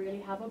products, I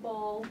really have a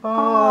ball.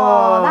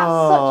 Oh,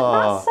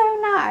 that's so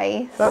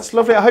nice. That's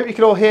lovely. I hope you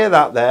can all hear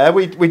that there.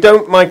 We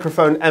don't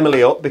microphone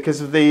Emily up because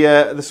of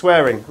the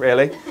swearing,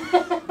 really.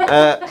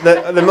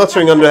 The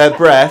muttering under her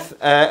breath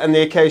and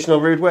the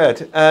occasional rude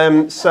word.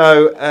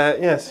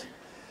 Yes.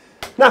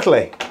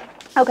 Natalie.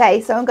 Okay,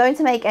 so I'm going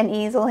to make an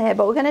easel here,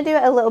 but we're going to do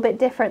it a little bit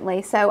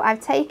differently. So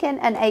I've taken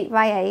an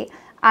 8x8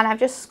 and I've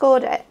just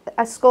scored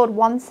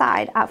one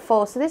side at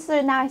 4. So this is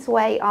a nice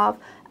way of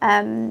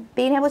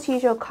being able to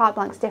use your card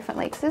blanks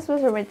differently, because this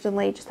was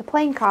originally just a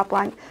plain card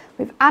blank.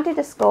 We've added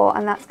a score,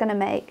 and that's going to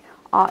make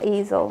our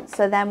easel.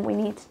 So then we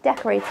need to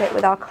decorate it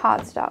with our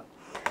cardstock.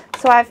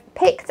 So I've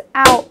picked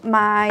out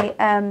my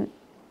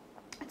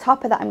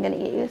topper that I'm going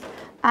to use,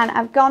 and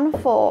I've gone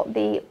for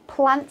the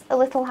Plant a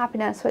Little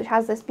Happiness, which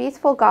has this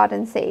beautiful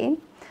garden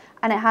scene,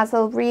 and it has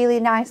a really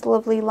nice,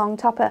 lovely long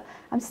topper.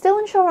 I'm still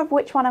unsure of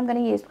which one I'm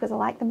going to use because I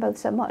like them both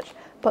so much.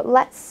 But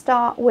let's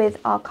start with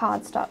our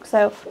cardstock.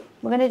 So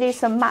we're going to do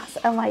some mats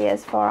and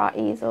layers for our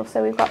easel.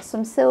 So we've got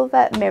some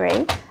silver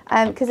mirri,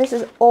 because this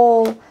is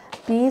all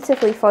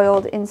beautifully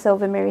foiled in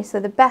silver mirri. So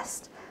the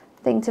best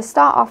thing to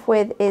start off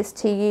with is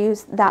to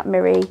use that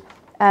mirri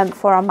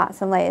for our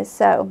mats and layers.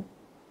 So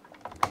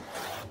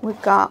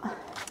we've got...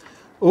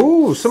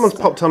 Oh, someone's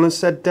popped on and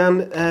said,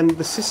 Dan,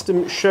 the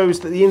system shows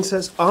that the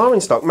inserts are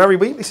in stock. Mary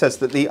Wheatley says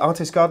that the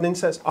Artist Garden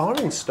inserts are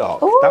in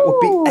stock. Ooh. That would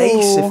be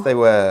ace if they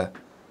were.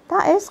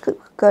 That is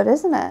good,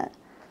 isn't it?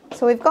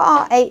 So we've got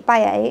our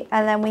 8x8,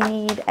 and then we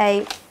need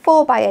a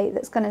 4x8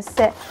 that's going to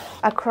sit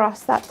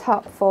across that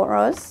top for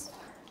us.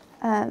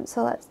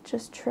 So let's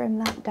just trim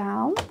that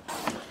down.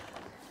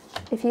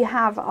 If you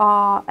have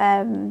our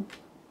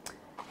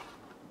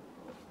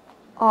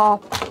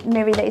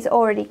mirri that is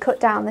already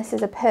cut down, this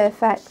is a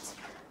perfect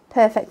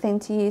thing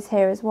to use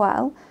here as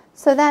well.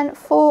 So then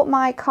for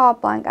my card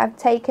blank, I've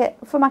taken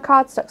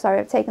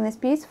this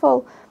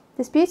beautiful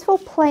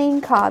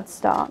plain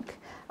cardstock.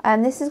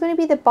 And this is going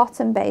to be the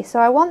bottom base. So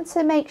I want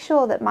to make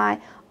sure that my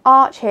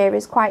arch here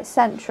is quite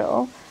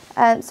central.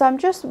 So I'm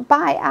just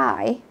by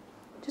eye,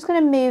 just going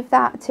to move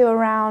that to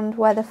around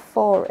where the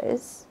 4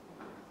 is.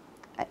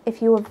 If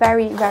you were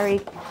very,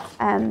 if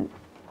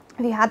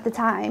you had the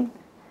time,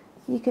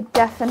 you could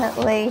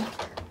definitely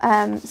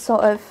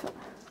sort of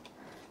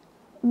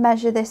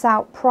measure this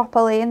out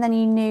properly, and then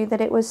you knew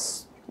that it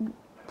was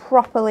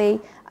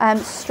properly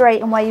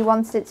straight and where you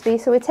wanted it to be.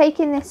 So we're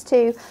taking this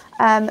to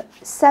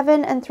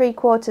 7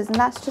 3/4, and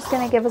that's just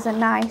going to give us a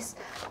nice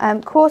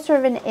 1/4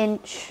 of an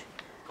inch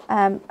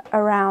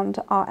around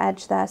our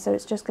edge there, so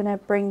it's just going to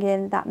bring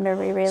in that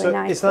mirror really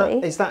nicely.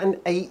 Is that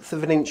 1/8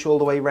 of an inch all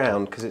the way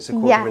round? Because it's a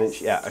quarter of an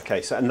inch. Yeah.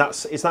 Okay. So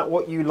is that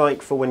what you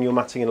like for when you're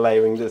matting and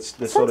layering the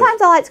sort of?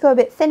 Sometimes I like to go a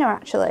bit thinner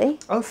actually.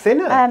 Oh,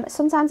 thinner.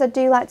 Sometimes I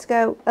do like to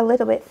go a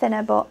little bit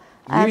thinner, but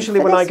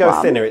usually when I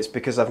go thinner, it's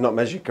because I've not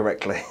measured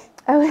correctly.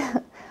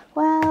 Oh,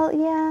 well,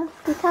 yeah,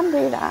 you can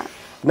do that.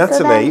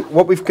 Natalie,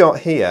 what we've got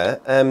here,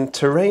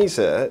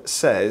 Teresa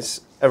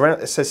says.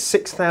 It says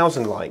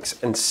 6,000 likes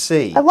and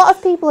C. A lot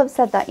of people have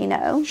said that, you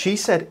know. She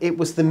said it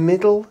was the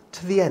middle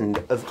to the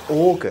end of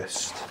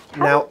August.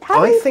 Now,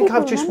 I think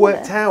I've just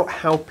worked out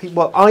how people...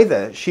 Well,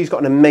 either she's got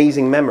an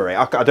amazing memory.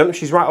 I don't know if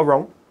she's right or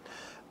wrong.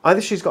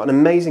 Either she's got an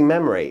amazing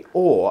memory,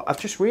 or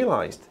I've just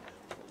realised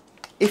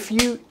if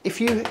you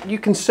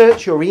can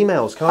search your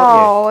emails, can't you?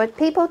 Oh,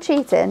 people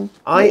cheating.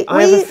 I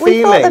have a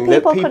feeling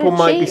that people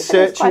might be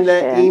searching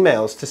their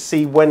emails to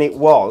see when it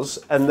was,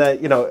 and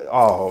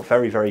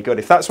very, very good.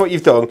 If that's what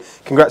you've done,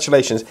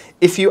 congratulations.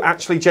 If you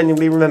actually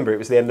genuinely remember it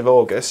was the end of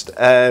August,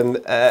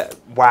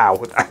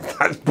 wow,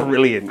 that's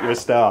brilliant. You're a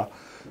star.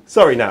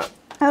 Sorry, Nat.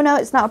 Oh no,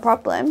 it's not a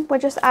problem. We're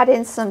just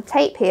adding some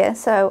tape here,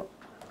 so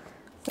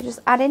we're just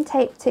adding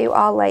tape to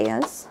our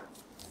layers.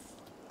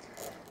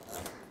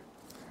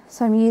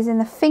 So I'm using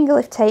the finger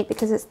lift tape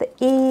because it's the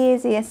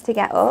easiest to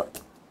get up.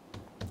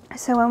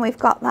 So when we've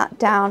got that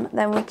down,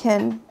 then we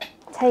can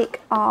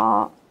take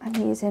I'm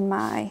using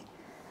my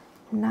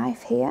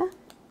knife here.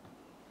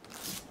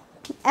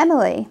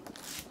 Emily,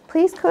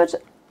 please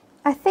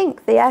I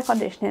think the air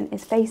conditioning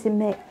is facing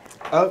me.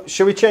 Oh,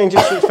 shall we change it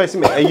so it's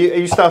facing me? Are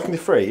you starting to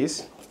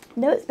freeze?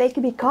 No, it's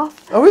making me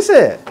cough. Oh, is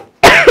it?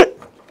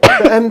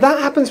 But, that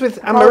happens with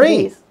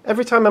Anne-Marie.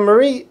 Every time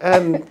Anne-Marie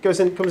comes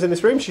in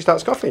this room, she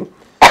starts coughing.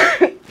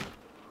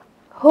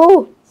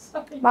 Oh,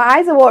 sorry. My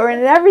eyes are watering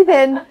and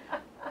everything.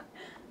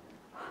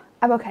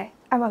 I'm okay.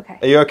 I'm okay.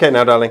 Are you okay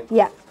now, darling?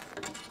 Yeah.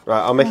 Right,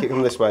 I'll make it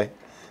come this way.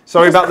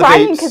 Sorry about the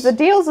beeps. Because the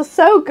deals are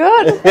so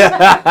good.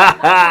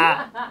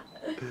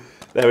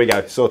 There we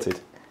go,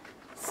 sorted.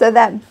 So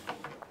then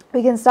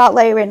we can start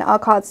layering our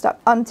cardstock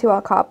onto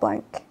our card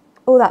blank.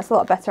 Oh, that's a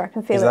lot better. I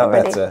can feel it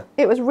already. Is that better?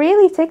 It was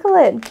really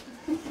tickling.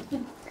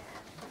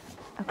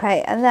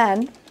 Okay, and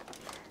then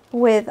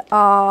with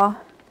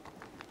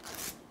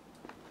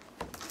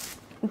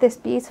this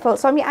beautiful,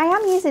 so I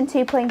am using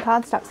 2 plain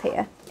cardstocks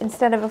here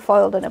instead of a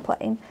foiled and a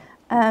plain,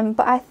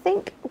 but I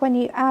think when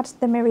you add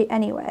the mirror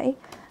anyway,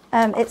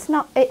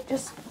 it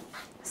just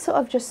sort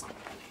of just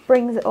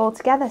brings it all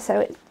together,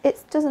 so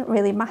it doesn't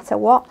really matter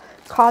what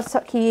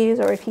cardstock you use,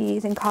 or if you're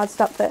using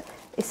cardstock that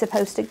is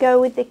supposed to go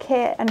with the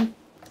kit, and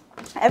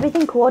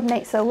everything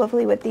coordinates so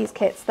lovely with these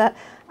kits that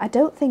I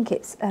don't think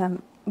it's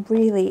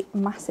really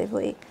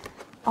massively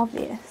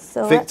obvious.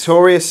 So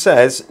Victoria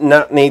says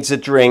Nat needs a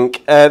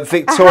drink.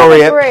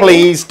 Victoria,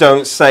 please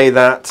don't say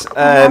that.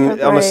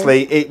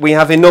 Honestly, we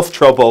have enough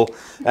trouble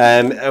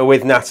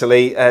with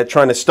Natalie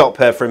trying to stop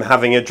her from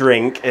having a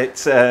drink.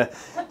 It's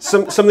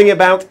something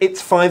about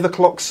it's 5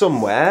 o'clock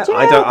somewhere.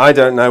 I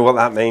don't know what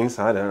that means.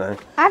 I don't know.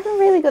 I've been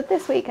really good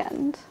this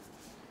weekend.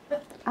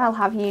 I'll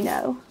have you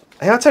know.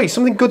 Hey, I'll tell you,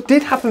 something good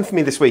did happen for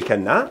me this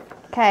weekend, Nat.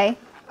 Okay.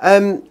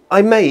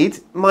 I made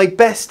my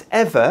best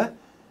ever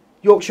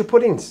Yorkshire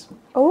puddings.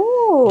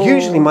 Oh.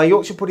 Usually my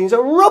Yorkshire puddings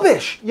are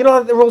rubbish. You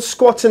know, they're all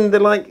squat and they're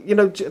like,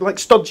 like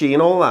stodgy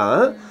and all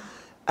that.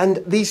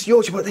 And these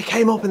Yorkshire puddings, they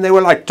came up and they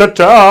were like,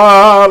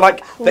 ta-ta,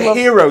 like the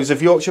heroes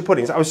of Yorkshire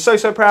puddings. I was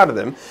so proud of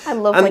them. I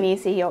love when you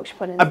see Yorkshire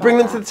puddings. I bring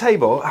them to the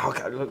table. Oh,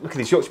 God, look at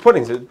these Yorkshire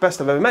puddings. They're the best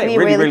I've ever made.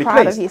 You're really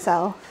proud of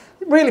yourself.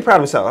 Really proud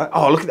of myself.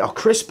 Oh, look at that,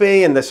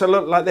 crispy, and they so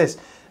look like this.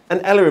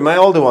 And Ellery, my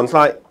older one's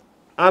like,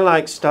 I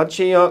like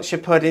stodgy Yorkshire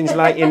puddings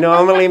like you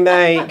normally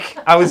make.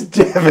 I was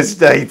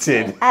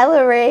devastated.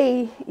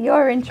 Ellery,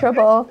 you're in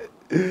trouble.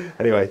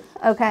 Anyway.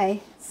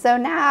 Okay, so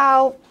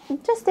now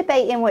just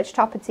debating which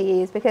topper to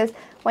use, because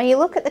when you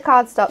look at the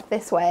cardstock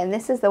this way, and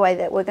this is the way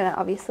that we're going to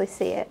obviously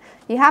see it,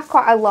 you have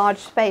quite a large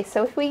space.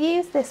 So if we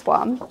use this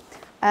one,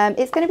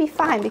 it's going to be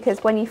fine,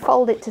 because when you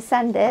fold it to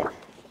send it,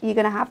 you're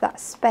going to have that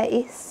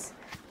space.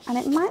 And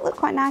it might look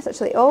quite nice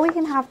actually, or we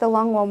can have the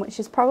long one, which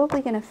is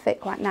probably going to fit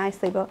quite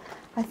nicely, but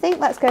I think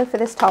let's go for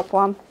this top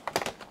one.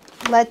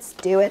 Let's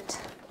do it.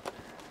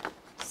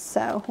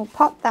 So we'll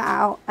pop that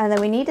out, and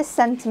then we need a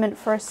sentiment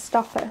for a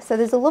stopper. So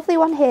there's a lovely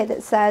one here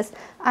that says,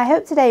 I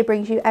hope today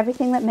brings you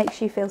everything that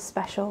makes you feel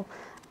special.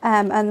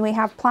 And we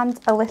have planned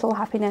a little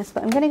happiness,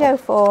 but I'm going to go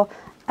for,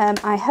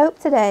 I hope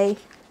today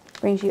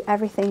brings you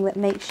everything that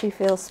makes you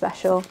feel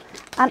special.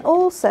 And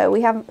also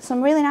we have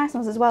some really nice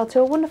ones as well, to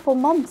a wonderful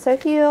mum. So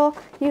if you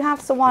have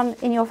someone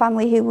in your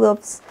family who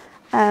loves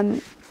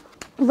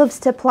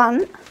to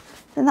plant,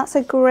 then that's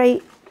a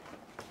great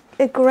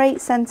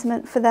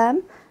sentiment for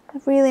them. A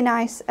really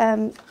nice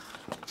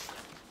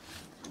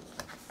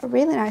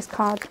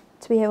card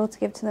to be able to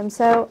give to them.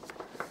 So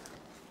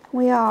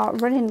we are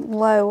running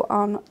low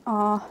on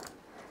our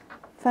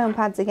foam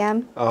pads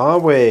again. Are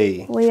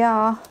we? We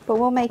are, but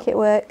we'll make it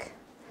work.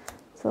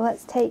 So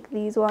let's take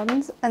these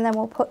ones, and then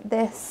we'll put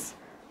this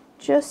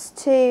just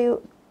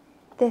to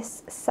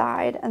this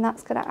side, and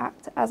that's going to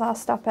act as our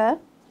stopper.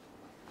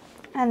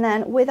 And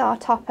then with our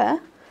topper,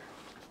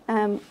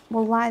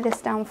 we'll lie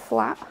this down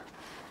flat.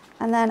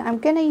 And then I'm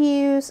going to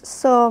use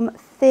some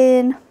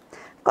thin,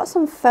 I've got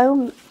some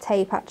foam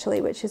tape actually,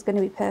 which is going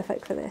to be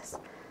perfect for this.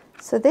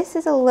 So this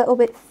is a little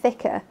bit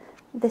thicker.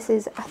 This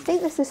is, I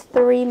think this is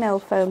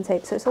 3mm foam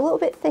tape, so it's a little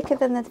bit thicker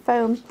than the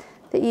foam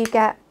that you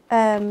get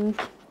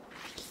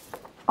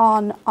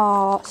on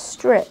our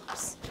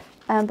strips.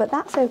 But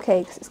that's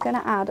okay because it's going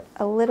to add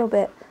a little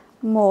bit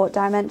more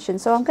dimension.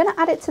 So I'm going to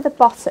add it to the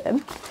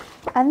bottom,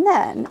 and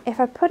then if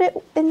I put it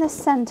in the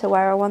centre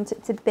where I want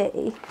it to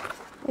be,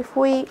 if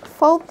we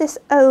fold this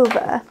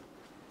over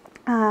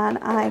and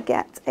I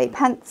get a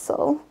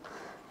pencil,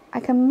 I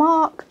can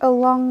mark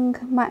along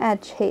my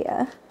edge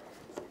here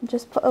and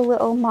just put a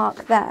little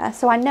mark there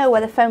so I know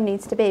where the foam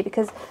needs to be,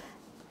 because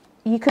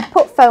you could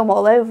put foam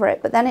all over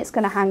it but then it's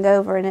going to hang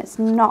over and it's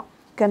not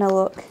going to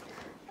look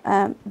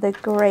the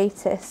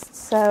greatest.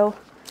 So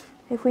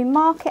if we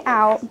mark it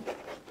out,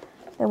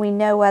 then we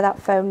know where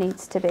that foam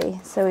needs to be.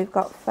 So we've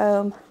got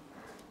foam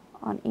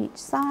on each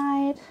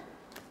side.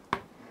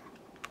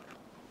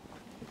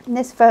 And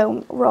this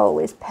foam roll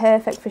is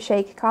perfect for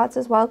shaker cards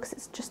as well, because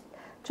it's just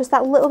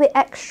that little bit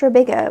extra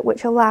bigger,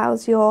 which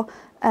allows your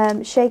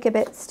shaker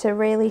bits to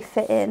really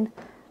fit in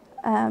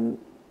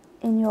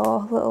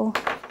your little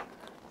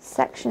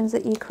sections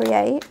that you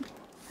create.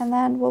 And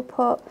then we'll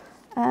put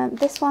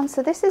this one.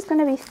 So this is going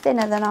to be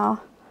thinner than our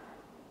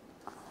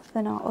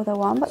other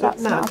one, but so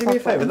that's not a problem. Do me a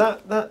favour.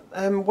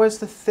 Where's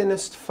the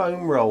thinnest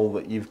foam roll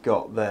that you've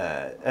got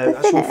there?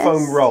 Actual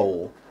foam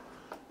roll.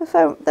 The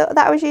foam that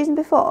I was using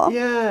before?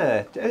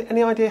 Yeah.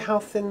 Any idea how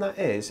thin that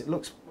is? It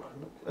looks,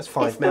 that's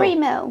 5mm. It's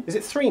 3mm. Is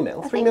it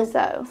 3mm? I think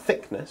so.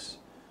 Thickness?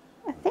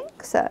 I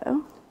think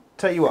so.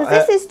 Tell you what.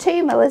 Because this is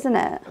 2mm, isn't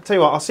it? I'll tell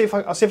you what, I'll see if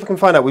I can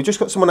find out. We've just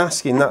got someone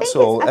asking, that's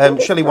all.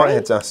 Shelley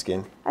Whitehead's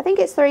asking. I think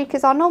it's 3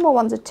 because our normal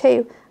ones are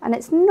 2 and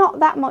it's not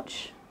that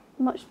much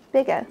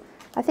bigger.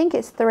 I think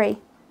it's 3.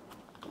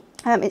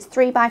 It's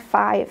 3 by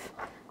 5.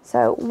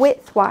 So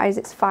width-wise,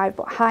 it's 5,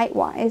 but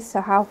height-wise,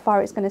 so how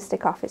far it's going to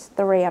stick off, is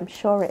 3. I'm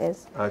sure it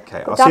is.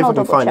 Okay, I'll see if I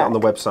can find it on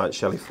the website,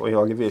 Shelley, for you.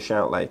 I'll give you a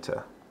shout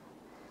later.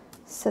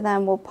 So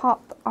then we'll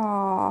pop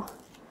our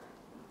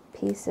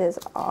pieces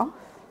off.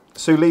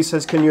 Sue Lee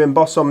says, can you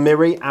emboss on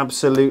Miri?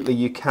 Absolutely,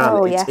 you can.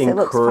 Oh, it's yes,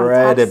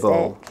 incredible.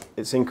 It looks fantastic.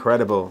 It's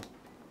incredible.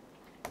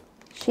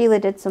 Sheila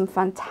did some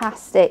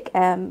fantastic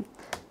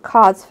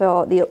cards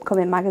for the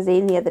upcoming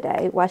magazine the other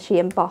day, where she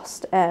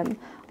embossed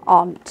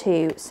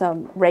onto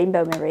some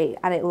rainbow Miri,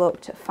 and it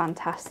looked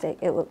fantastic.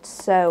 It looked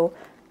so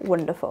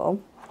wonderful.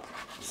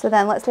 So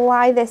then let's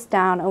lie this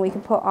down and we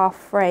can put our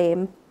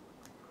frame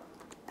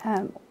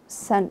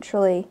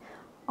centrally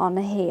on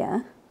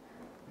here.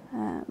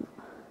 So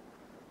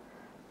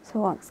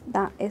once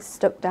that is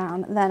stuck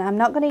down, then I'm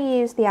not going to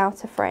use the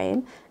outer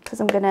frame because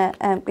I'm going to,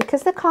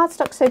 because the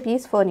cardstock's so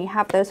beautiful and you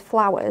have those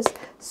flowers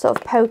sort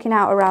of poking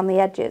out around the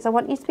edges, I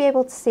want you to be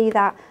able to see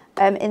that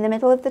in the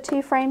middle of the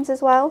 2 frames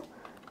as well.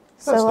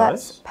 So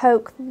that's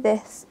let's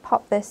nice.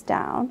 pop this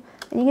down,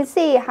 and you can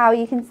see how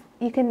you can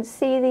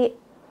see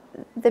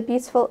the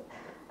beautiful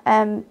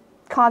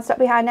cardstock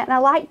behind it. And I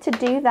like to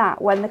do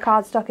that when the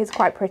cardstock is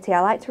quite pretty.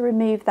 I like to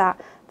remove that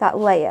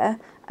layer.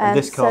 And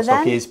this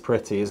cardstock is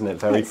pretty, isn't it?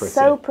 Very pretty. It's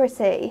so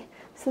pretty.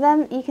 So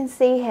then you can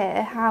see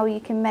here how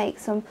you can make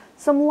some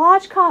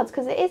large cards,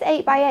 because it is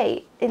 8 by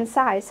 8 in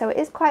size, so it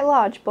is quite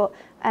large. But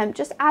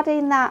just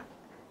adding that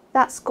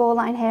score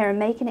line here and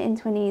making it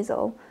into an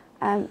easel.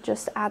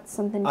 Just add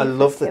something different. I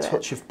love the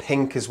touch of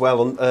pink as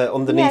well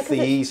underneath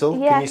the easel.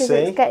 Yeah, can you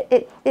see?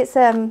 It's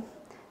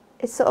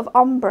sort of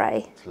ombre.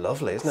 It's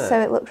lovely, isn't it? So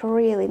it looks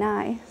really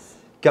nice.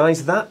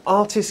 Guys, that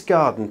Artist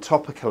Garden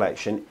topper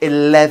collection,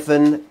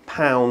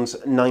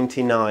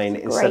 £11.99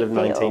 instead of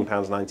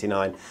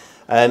 £19.99.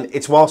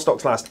 It's while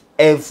stocks last.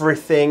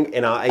 Everything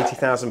in our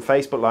 80,000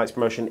 Facebook likes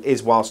promotion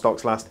is while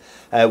stocks last.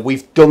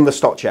 We've done the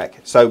stock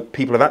check. So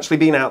people have actually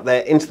been out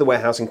there into the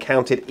warehouse and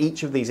counted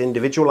each of these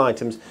individual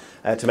items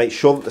to make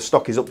sure that the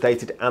stock is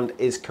updated and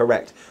is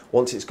correct.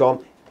 Once it's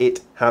gone,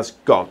 it has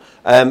gone.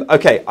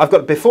 Okay,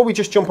 before we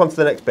just jump on to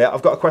the next bit,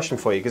 I've got a question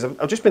for you, because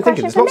I've just been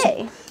thinking. A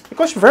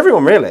question for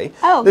everyone, really.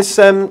 Oh. There's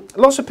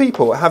lots of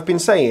people have been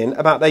saying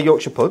about their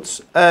Yorkshire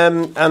puds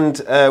and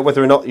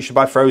whether or not you should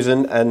buy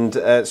frozen and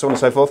so on and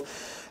so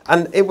forth.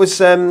 And it was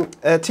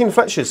Tina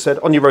Fletcher said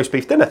on your roast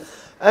beef dinner.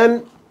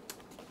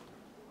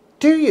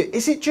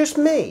 Is it just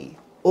me,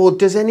 or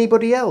does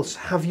anybody else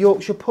have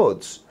Yorkshire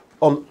puds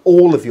on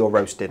all of your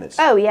roast dinners?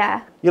 Oh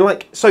yeah. You're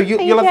like, so you're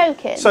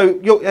joking? So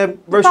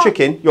roast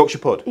chicken, Yorkshire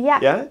pud. Yeah.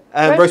 Yeah.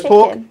 Roast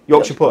pork,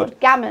 Yorkshire pud.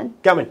 Gammon,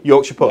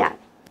 Yorkshire pud. Yeah.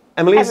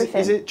 Emily,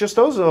 is it just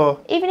us, or?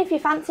 Even if you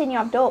fancy and you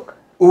have duck.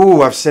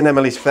 Ooh, I've seen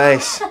Emily's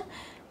face.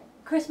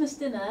 Christmas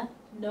dinner,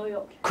 no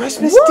Yorkshire.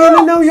 Christmas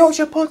dinner, no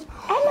Yorkshire pud.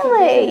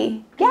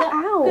 Emily, get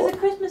out. Because a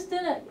Christmas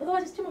dinner,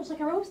 otherwise it's too much like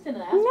a roast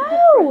dinner.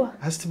 No.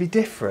 It has to be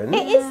different.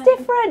 It is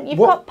different. You've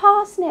got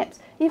parsnips.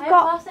 You've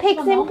got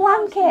pigs in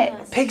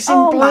blankets. Pigs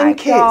in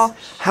blankets.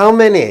 How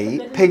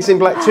many pigs in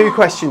blankets? 2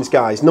 questions,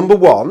 guys. Number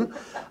 1,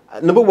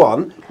 Number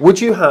one,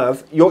 would you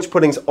have Yorkshire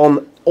puddings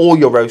on all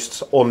your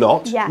roasts or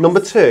not? Yes. Number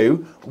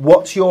two,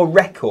 what's your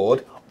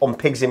record on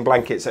pigs in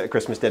blankets at a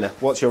Christmas dinner?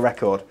 What's your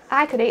record?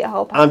 I could eat a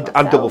whole pack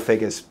I'm double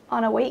figures.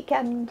 on a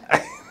weekend.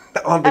 Pigs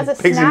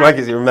in snack.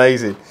 blankets are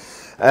amazing.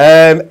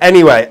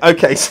 Anyway,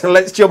 okay, so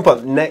let's jump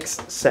on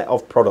next set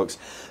of products.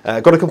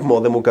 Got a couple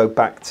more, then we'll go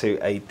back to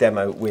a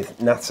demo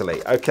with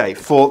Natalie. Okay,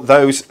 for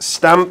those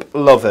stamp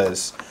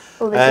lovers.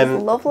 Oh, this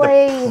is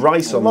lovely. The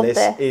price on Love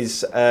this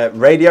is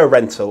radio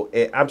rental.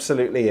 It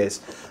absolutely is.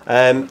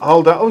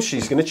 Hold on. Oh,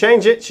 she's going to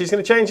change it. She's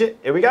going to change it.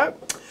 Here we go.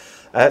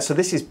 So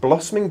this is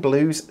Blossoming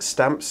Blues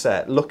stamp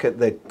set. Look at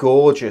the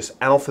gorgeous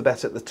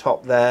alphabet at the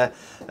top there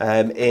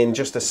in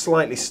just a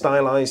slightly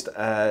stylized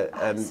so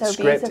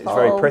script. beautiful. It's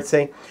very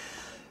pretty.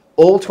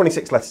 All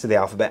 26 letters to the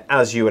alphabet,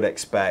 as you would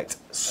expect.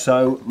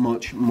 So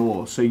much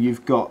more. So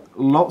you've got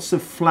lots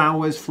of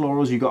flowers,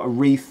 florals. You've got a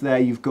wreath there.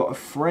 You've got a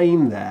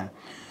frame there.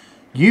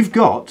 You've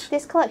got...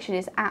 This collection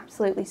is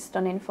absolutely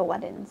stunning for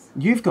weddings.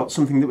 You've got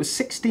something that was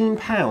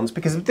 £16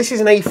 because this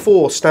is an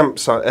A4 stamp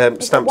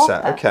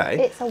set.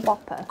 Okay. It's a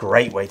whopper.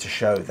 Great way to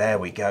show. There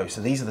we go. So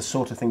these are the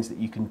sort of things that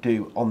you can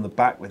do on the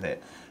back with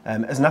it.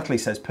 As Natalie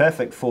says,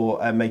 perfect for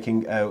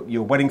making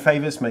your wedding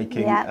favours,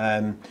 making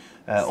all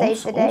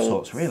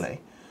sorts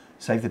really.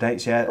 Save the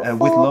dates, yeah.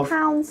 With love.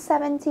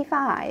 £4.75.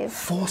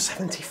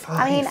 £4.75.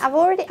 I mean,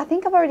 I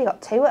think I've already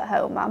got two at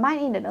home. I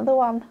might need another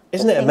one.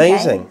 Isn't it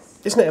amazing?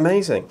 Isn't it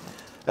amazing?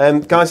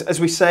 Guys, as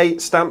we say,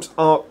 stamps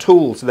are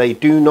tools. They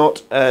do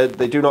not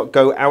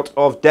go out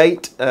of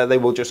date. They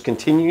will just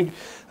continue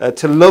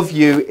to love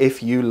you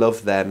if you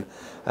love them.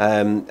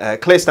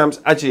 Clear stamps,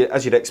 as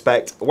you'd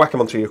expect. Whack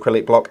them onto your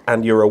acrylic block,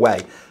 and you're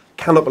away.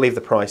 Cannot believe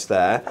the price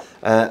there.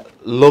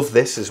 Love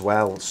this as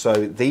well.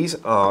 So these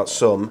are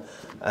some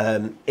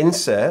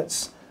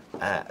inserts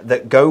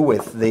that go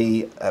with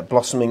the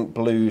Blossoming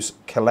Blues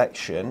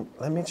collection.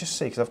 Let me just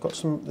see, because I've got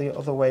some the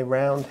other way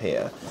round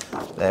here.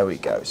 There we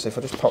go. So if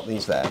I just pop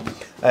these there.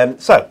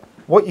 So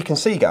what you can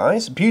see,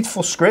 guys,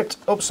 beautiful script,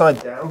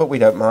 upside down, but we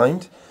don't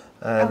mind.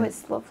 Oh,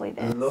 it's lovely.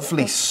 This.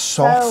 Lovely, it's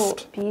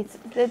soft. So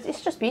beautiful.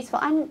 It's just beautiful,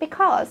 and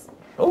because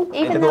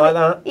even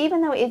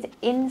though it is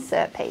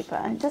insert paper,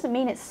 it doesn't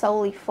mean it's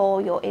solely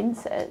for your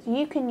inserts.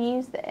 You can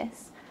use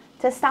this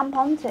to stamp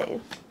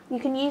onto. You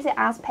can use it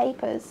as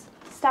papers.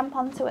 Stamp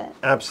onto it.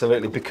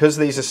 Absolutely, because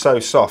these are so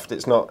soft.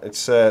 It's not.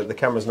 It's the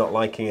camera's not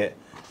liking it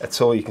at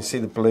all. You can see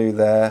the blue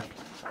there.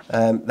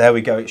 There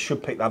we go. It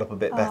should pick that up a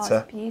bit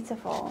better. It's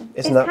beautiful.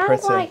 Isn't that pretty?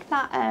 It's kind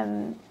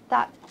of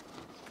like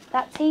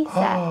that tea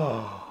set.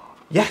 Oh,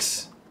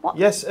 yes. What?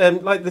 Yes.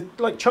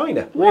 Like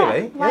China,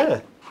 really.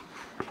 Yeah.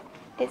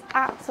 It's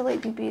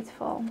absolutely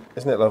beautiful.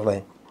 Isn't it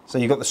lovely? So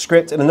you've got the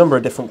script in a number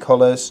of different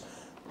colours.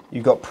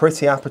 You've got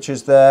pretty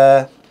apertures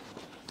there.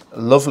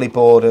 Lovely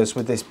borders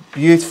with this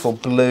beautiful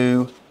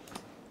blue.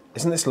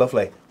 Isn't this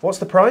lovely? What's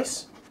the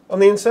price on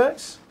the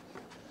inserts?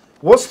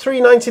 Was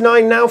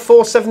 $3.99, now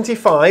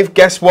 $4.75.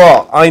 Guess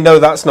what? I know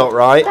that's not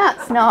right.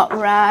 That's not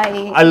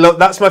right.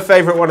 That's my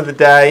favourite one of the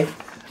day.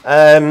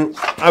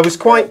 I was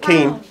quite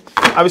keen.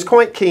 I was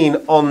quite keen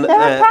on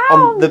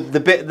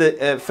the bit that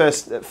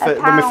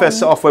when we first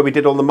set off, where we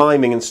did all the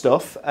miming and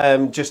stuff,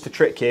 just to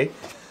trick you.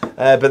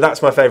 But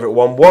that's my favourite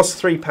one. Was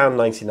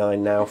 £3.99,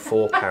 now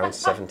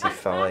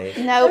 £4.75.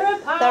 No,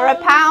 they're a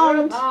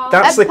pound.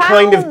 That's the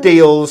kind of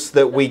deals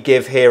that we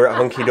give here at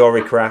Hunky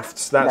Dory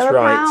Crafts. That's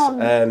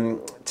right.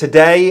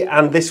 Today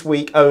and this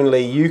week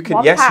only, you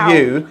can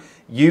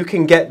you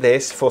can get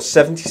this for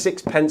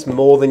 76 pence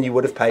more than you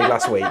would have paid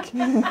last week.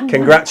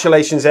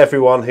 Congratulations,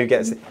 everyone who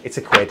gets it. It's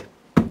a quid.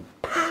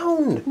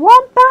 £1.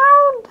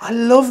 £1. I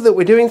love that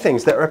we're doing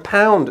things that are a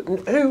pound.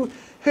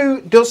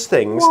 Who does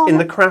things in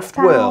the craft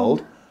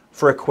world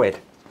for a quid?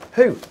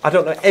 Who? I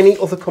don't know any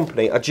other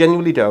company, I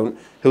genuinely don't,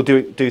 who'll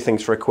do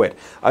things for a quid.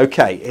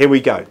 Okay, here we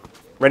go.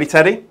 Ready,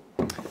 Teddy?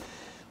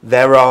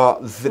 There are,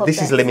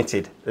 this is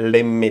limited,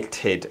 very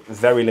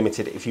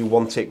limited. If you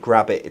want it,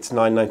 grab it. It's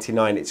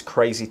 $9.99, it's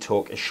crazy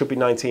talk. It should be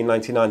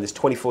 $19.99. There's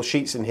 24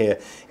 sheets in here.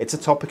 It's a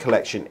topper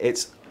collection.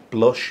 It's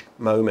blush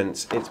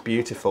moments. It's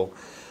beautiful.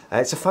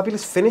 It's a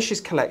fabulous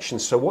finishes collection,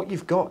 so what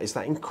you've got is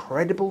that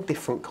incredible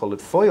different coloured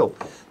foil.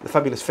 The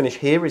fabulous finish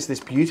here is this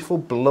beautiful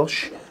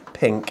blush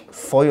pink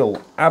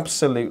foil.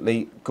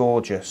 Absolutely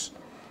gorgeous.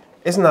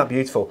 Isn't that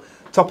beautiful?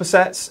 Topper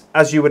sets,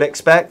 as you would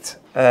expect.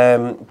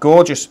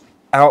 Gorgeous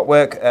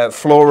artwork,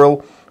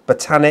 floral,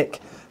 botanic.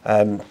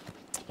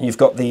 You've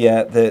got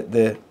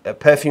the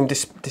perfume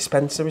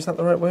dispenser, is that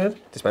the right word?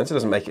 Dispenser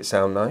doesn't make it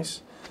sound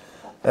nice.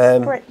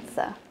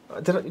 Spritzer.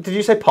 Did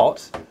you say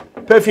pot?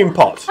 Perfume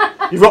pot.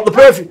 You've got the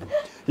perfume.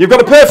 You've got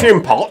a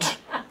perfume pot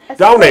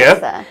down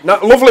here. No,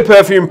 lovely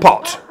perfume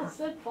pot. I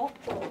said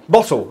bottle.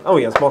 Bottle. Oh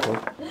yes, bottle.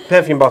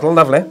 Perfume bottle.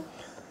 Lovely.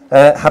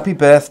 Happy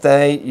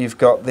birthday. You've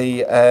got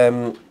the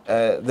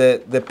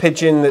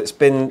pigeon that's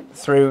been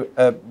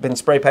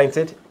spray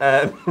painted.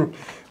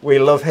 We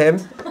love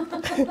him.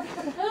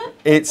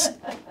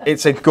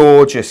 It's a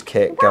gorgeous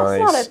kit,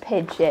 guys. That's not a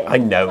pigeon. I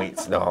know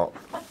it's not.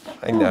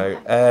 I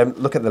know.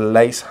 Look at the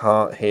lace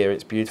heart here.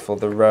 It's beautiful.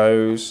 The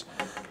rose.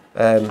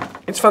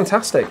 It's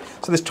fantastic.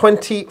 So there's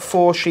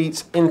 24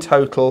 sheets in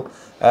total.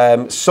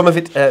 Some of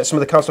the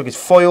cardstock is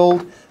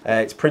foiled.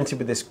 It's printed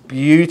with this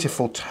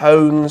beautiful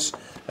tones.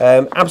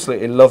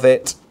 Absolutely love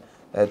it.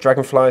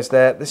 Dragonflies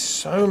there. There's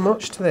so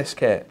much to this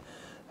kit.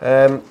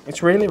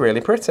 It's really,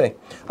 really pretty.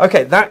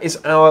 Okay, that is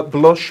our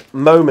Blush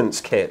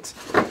Moments kit.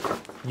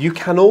 You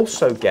can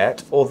also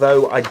get,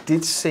 although I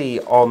did see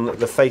on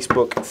the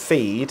Facebook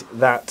feed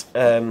that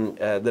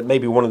that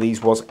maybe one of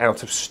these was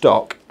out of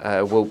stock.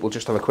 We'll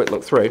just have a quick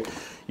look through.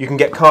 You can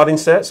get card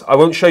inserts. I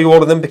won't show you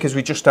all of them because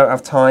we just don't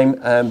have time,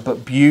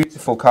 but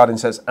beautiful card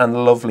inserts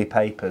and lovely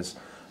papers.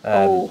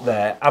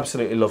 They're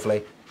absolutely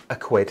lovely. A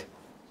quid.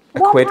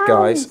 £1,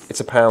 guys.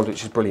 It's £1,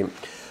 which is brilliant.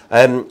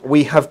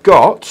 We have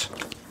got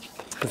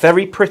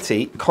very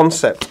pretty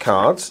concept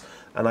cards,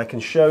 and I can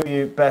show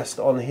you best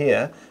on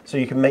here. So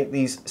you can make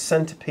these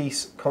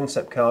centerpiece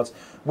concept cards.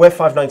 We're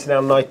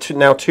 $5.99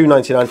 now,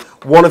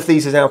 $2.99. One of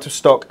these is out of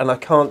stock, and I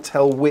can't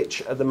tell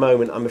which at the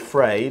moment, I'm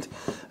afraid.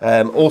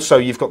 Also,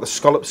 you've got the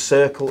scallop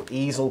circle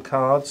easel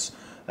cards.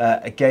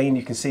 Again,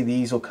 you can see the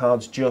easel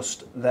cards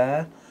just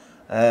there.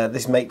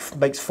 This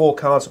makes 4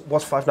 cards.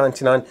 Was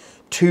 $5.99,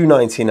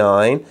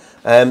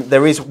 $2.99.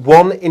 There is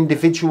one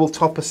individual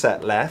topper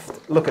set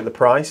left. Look at the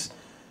price.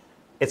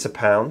 It's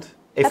 £1.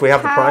 If we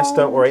have the price,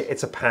 don't worry,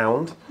 it's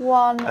 £1.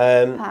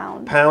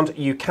 £1.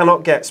 You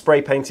cannot get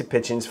spray painted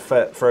pigeons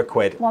for a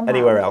quid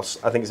anywhere else.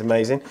 I think it's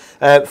amazing.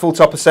 Full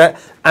topper set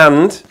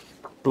and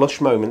Blush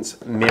Moments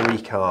Miri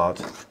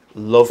card.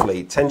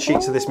 Lovely. 10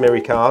 sheets of this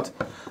Miri card.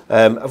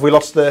 Have we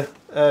lost the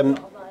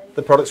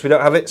products? We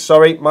don't have it.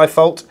 Sorry, my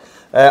fault.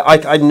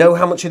 I know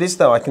how much it is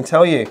though. I can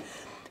tell you.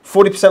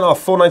 40%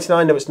 off,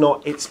 $4.99. No, it's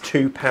not. It's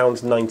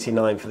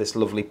 £2.99 for this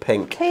lovely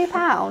pink.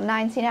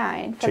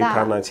 £2.99 for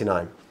that?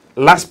 £2.99.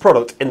 Last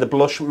product in the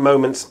Blush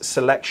Moments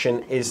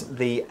selection is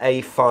the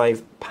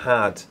A5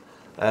 pad,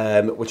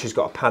 which has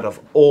got a pad of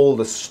all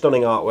the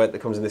stunning artwork that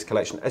comes in this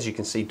collection. As you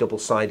can see,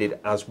 double-sided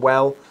as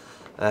well.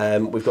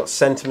 We've got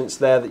sentiments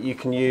there that you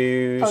can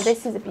use. Oh,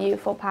 this is a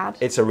beautiful pad.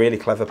 It's a really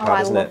clever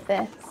pad, isn't it? I love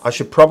this. I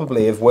should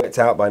probably have worked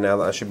out by now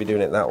that I should be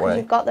doing it that way.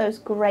 You've got those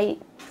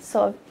great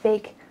sort of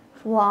big,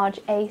 large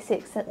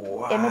A6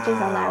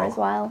 images on there as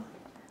well.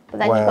 But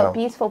then you've got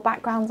beautiful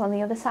backgrounds on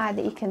the other side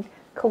that you can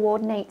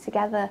coordinate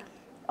together.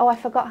 Oh, I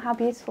forgot how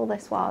beautiful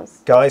this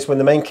was. Guys, when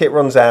the main kit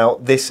runs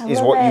out, this is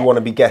what you want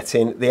to be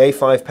getting. The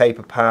A5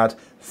 paper pad,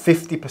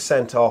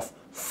 50% off,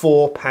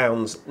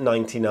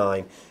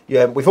 £4.99.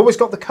 Yeah, we've always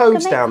got the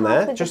codes down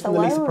there, just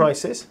underneath the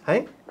prices.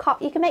 Hey?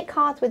 You can make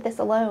cards with this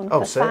alone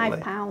for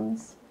 £5.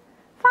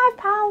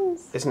 £5.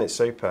 Isn't it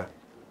super?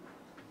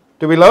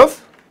 Do we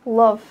love?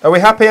 Love. Are we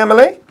happy,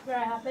 Emily?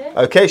 Very happy.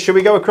 Okay, should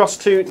we go across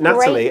to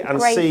Natalie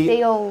and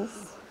see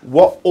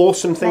what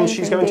awesome things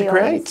she's going to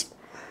create?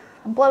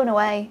 I'm blown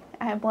away.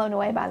 I am blown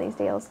away by these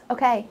deals.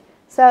 Okay,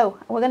 so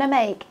we're going to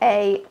make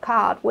a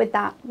card with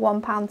that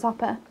 £1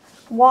 topper.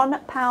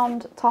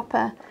 £1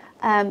 topper,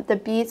 the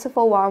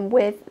beautiful one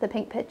with the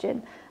pink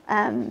pigeon.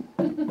 I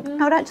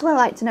would actually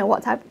like to know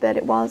what type of bird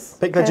it was.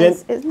 Pink pigeon.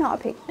 It's not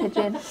a pink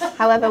pigeon.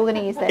 However, we're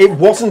going to use this. It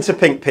wasn't a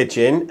pink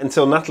pigeon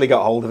until Natalie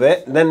got hold of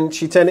it. And then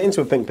she turned it into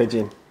a pink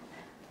pigeon.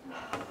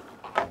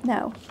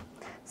 No.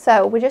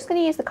 So we're just going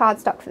to use the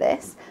cardstock for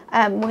this.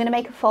 We're going to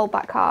make a fold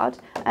back card.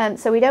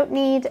 So we don't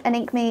need an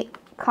Inkme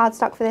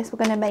cardstock for this.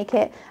 We're going to make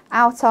it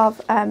out of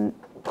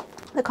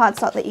the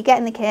cardstock that you get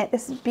in the kit.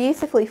 This is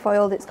beautifully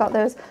foiled. It's got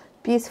those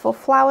beautiful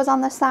flowers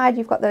on the side.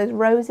 You've got those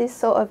roses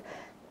sort of,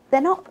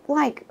 they're not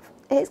like,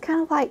 it's kind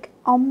of like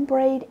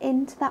ombre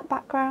into that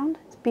background.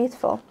 It's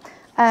beautiful.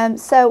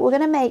 So we're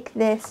going to make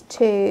this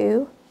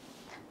to,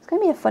 it's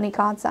going to be a funny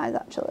card size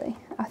actually,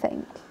 I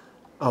think.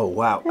 Oh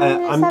wow!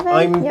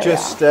 I'm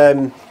just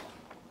I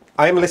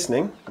am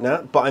listening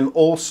now, but I'm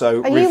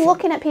also. Are you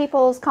looking at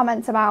people's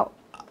comments about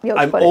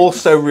Yorkshire pudding? I'm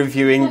also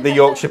reviewing the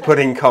Yorkshire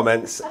pudding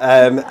comments,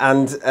 and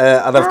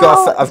I've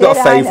got a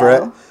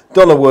favourite.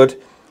 Donna Wood.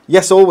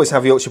 Yes, always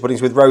have Yorkshire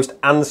puddings with roast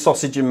and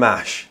sausage and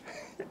mash.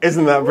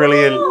 Isn't that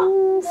brilliant?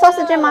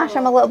 Sausage and mash.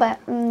 I'm a little bit.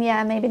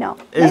 Yeah, maybe not.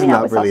 Maybe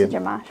not with sausage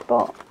and mash,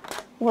 but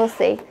we'll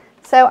see.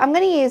 So I'm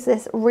going to use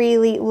this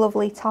really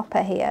lovely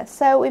topper here.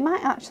 So we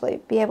might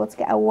actually be able to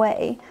get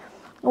away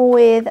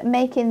with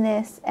making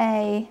this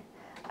a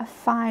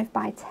 5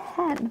 by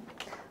 10.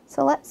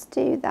 So let's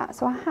do that.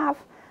 So I have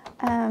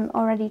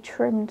already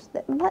trimmed.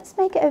 Let's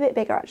make it a bit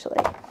bigger actually.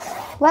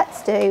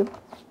 Let's do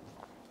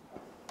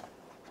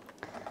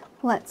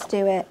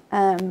it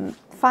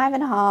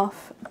 5.5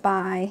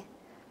 by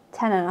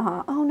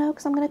 10.5. Oh no,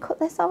 because I'm going to cut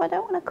this off. I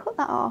don't want to cut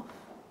that off.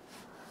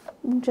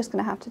 I'm just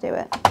going to have to do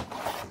it.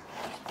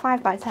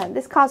 5 by 10.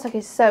 This cardstock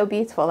is so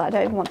beautiful that I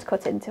don't even want to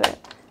cut into it.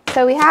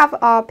 So we have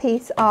our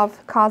piece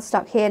of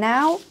cardstock here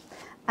now,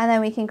 and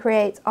then we can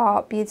create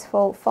our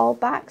beautiful fold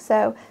back.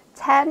 So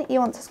 10, you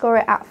want to score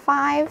it at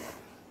 5,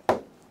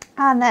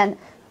 and then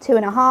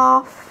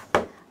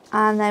 2.5,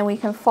 and then we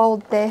can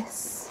fold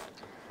this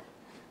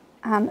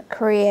and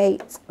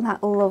create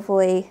that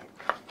lovely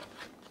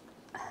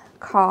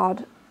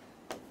card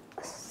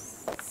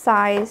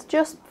size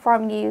just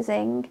from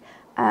using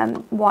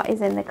what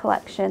is in the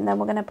collection. Then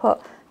we're going to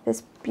put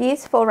this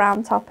beautiful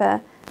round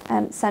topper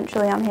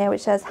centrally on here,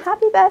 which says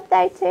happy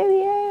birthday to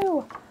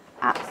you.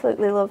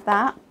 Absolutely love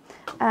that.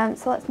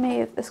 So let's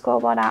move the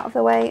scoreboard out of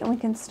the way and we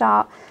can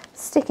start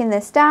sticking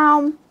this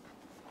down.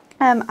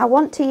 I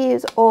want to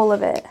use all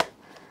of it.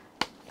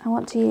 I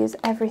want to use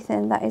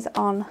everything that is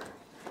on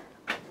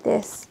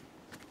this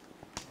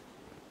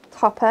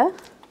topper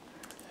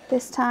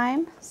this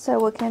time,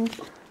 so we can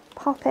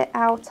pop it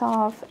out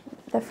of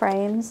the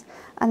frames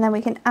and then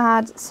we can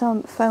add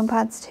some foam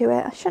pads to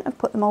it. I shouldn't have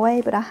put them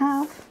away, but I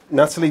have.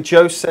 Natalie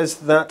Joe says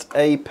that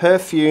a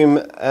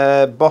perfume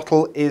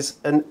bottle is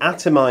an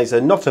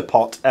atomizer, not a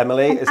pot,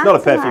 Emily. It's not a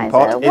perfume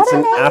pot, it's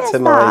an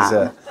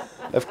atomizer.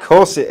 Of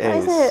course it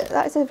is.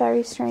 That is a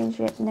very strange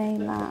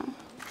name, that.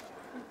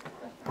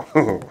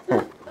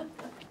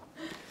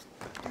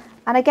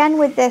 And again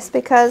with this,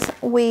 because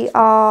we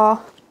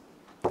are...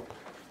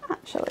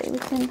 Actually, we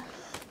can...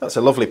 That's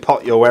a lovely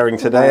pot you're wearing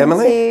today,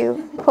 Emily.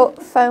 To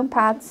put foam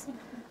pads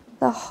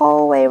the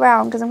whole way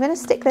around, because I'm going to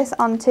stick this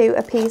onto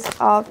a piece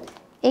of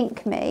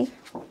Ink Me.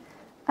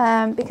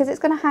 Because it's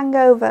going to hang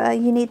over,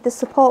 you need the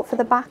support for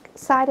the back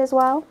side as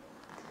well.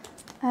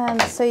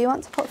 So you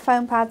want to put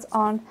foam pads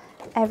on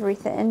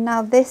everything.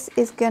 Now this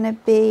is going to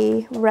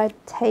be red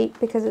tape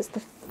because it's the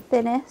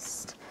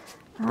thinnest.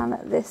 And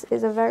this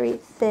is a very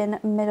thin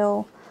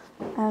middle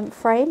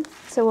frame.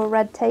 So we'll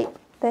red tape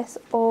this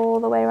all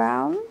the way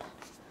around.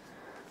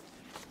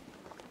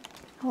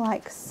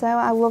 Like so.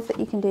 I love that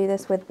you can do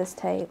this with this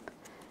tape.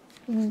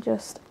 You can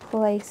just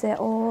place it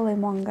all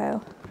in one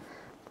go,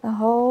 the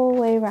whole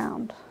way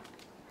around.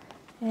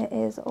 It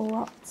is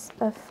lots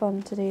of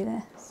fun to do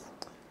this.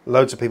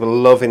 Loads of people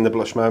loving the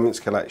Blush Moments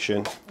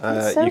collection.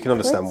 So you can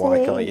understand why,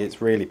 pretty. can't you?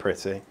 It's really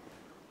pretty.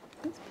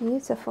 It's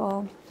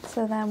beautiful.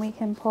 So then we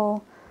can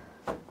pull,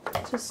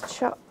 just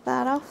chop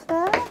that off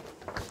there.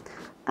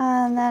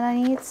 And then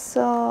I need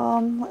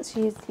some, let's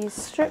use these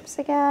strips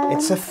again.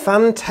 It's a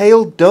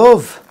fan-tailed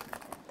dove.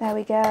 There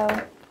we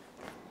go.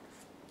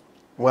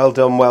 Well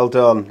done, well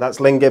done. That's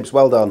Lynn Gibbs,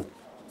 well done.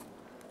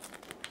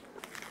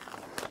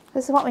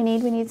 This is what we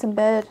need. We need some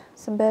bird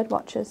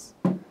watchers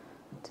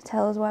to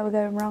tell us where we're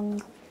going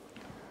wrong.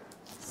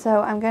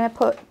 So I'm going to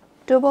put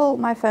double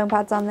my foam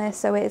pads on this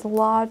so it is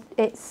large.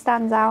 It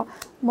stands out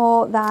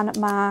more than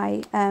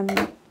my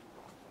my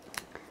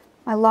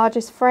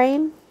largest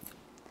frame.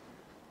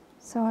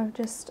 So I've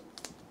just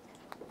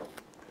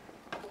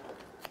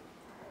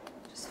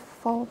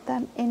fold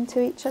them into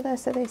each other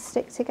so they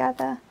stick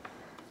together,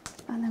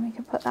 and then we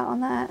can put that on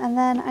there. And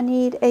then I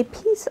need a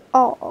piece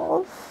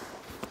of,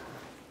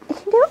 you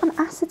can do it on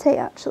acetate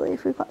actually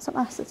if we've got some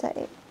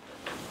acetate,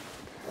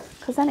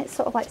 because then it's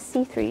sort of like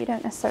see-through, you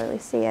don't necessarily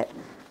see it.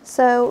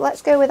 So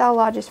let's go with our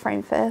largest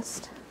frame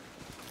first.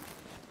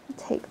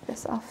 Take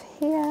this off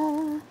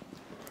here.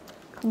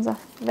 Comes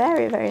off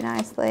very, very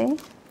nicely.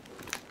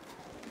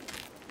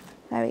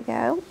 There we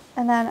go.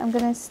 And then I'm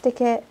going to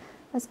stick it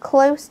as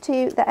close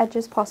to the edge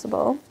as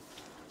possible.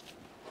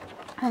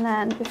 And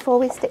then before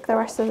we stick the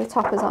rest of the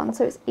toppers on,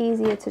 so it's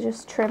easier to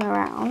just trim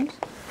around,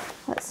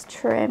 let's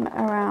trim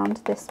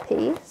around this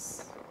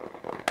piece,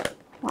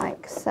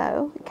 like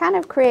so. It kind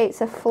of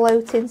creates a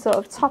floating sort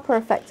of topper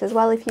effect as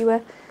well. If you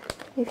were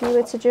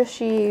to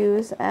just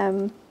use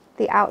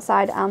the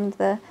outside and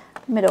the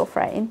middle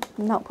frame,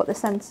 and not put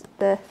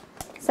the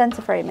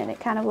center frame in, it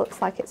kind of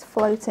looks like it's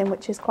floating,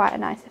 which is quite a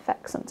nice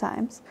effect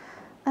sometimes.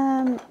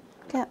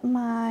 Get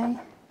my,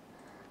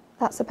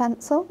 that's a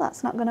pencil,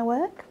 that's not going to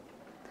work.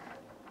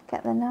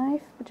 Get the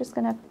knife, we're just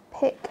going to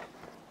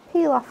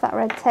peel off that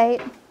red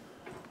tape.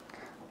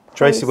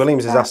 Tracy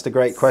Williams has asked a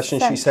great question.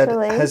 She said,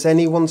 centrally. has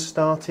anyone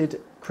started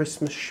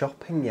Christmas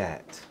shopping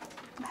yet?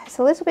 It's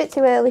a little bit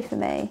too early for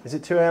me. Is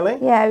it too early?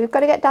 Yeah, we've got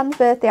to get Dan's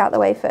birthday out of the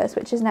way first,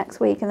 which is next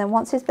week, and then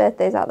once his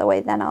birthday's out of the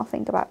way, then I'll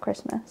think about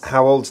Christmas.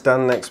 How old's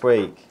Dan next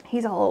week?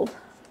 He's old.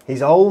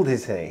 He's old,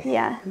 is he?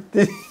 Yeah.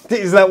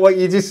 Is that what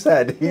you just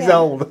said? He's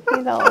old.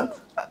 He's old.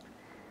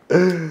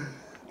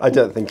 I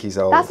don't think he's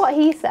old. That's what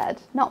he said,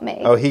 not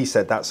me. Oh, he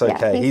said that's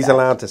okay. Yeah, he's said.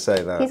 allowed to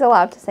say that. He's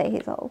allowed to say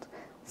he's old.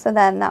 So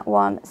then that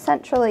one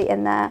centrally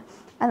in there.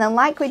 And then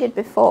like we did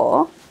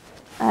before,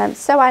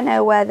 so I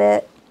know where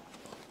the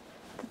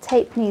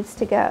tape needs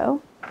to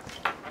go.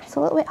 It's a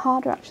little bit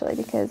harder actually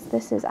because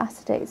this is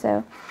acetate,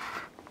 so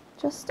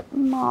just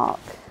mark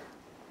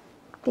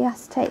the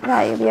acetate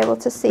there, you'll be able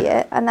to see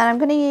it. And then I'm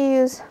going to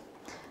use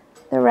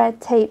the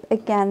red tape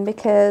again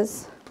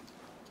because,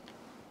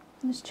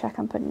 just check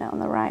I'm putting it on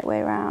the right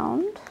way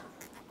around.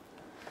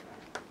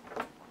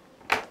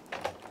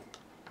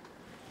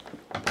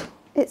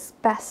 It's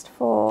best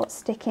for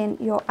sticking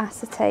your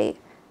acetate.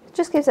 It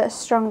just gives it a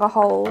stronger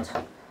hold.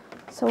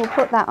 So we'll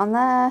put that on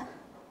there.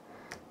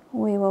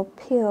 We will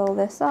peel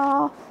this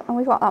off, and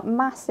we've got that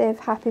massive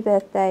happy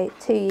birthday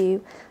to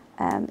you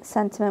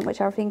sentiment, which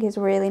I think is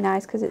really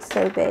nice because it's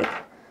so big.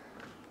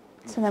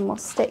 So then we'll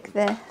stick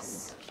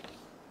this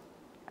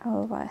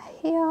over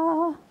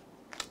here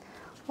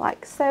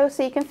like so.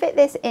 So you can fit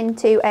this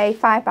into a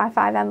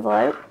 5x5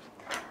 envelope.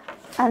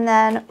 And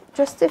then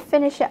just to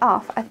finish it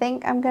off, I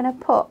think I'm going to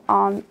put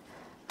on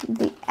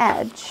the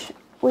edge,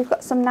 we've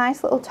got some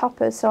nice little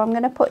toppers, so I'm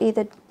going to put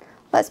either,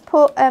 let's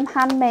put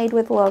handmade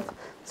with love.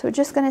 So we're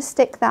just going to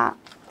stick that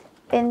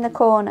in the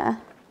corner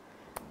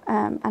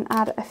and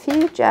add a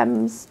few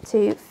gems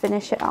to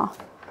finish it off.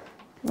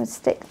 I'm going to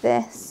stick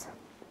this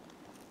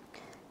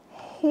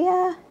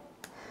here,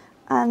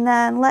 and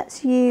then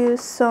let's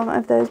use some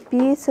of those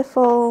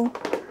beautiful,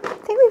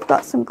 I think we've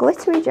got some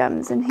glittery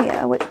gems in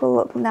here which will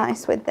look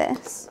nice with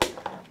this.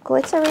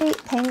 Glittery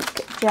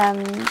pink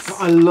gems.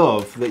 I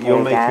love that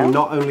you're making go.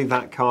 not only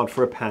that card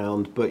for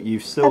 £1, but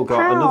you've still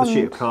got another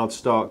sheet of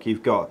cardstock,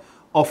 you've got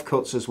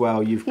offcuts as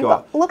well, you've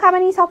got look how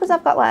many toppers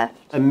I've got left.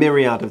 A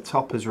myriad of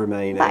toppers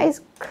remaining. That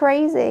is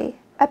crazy.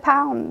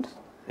 £1.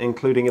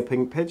 Including a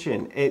pink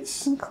pigeon.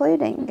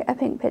 Including a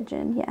pink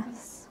pigeon,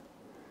 yes.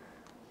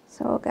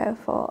 So we'll go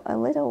for a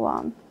little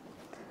one.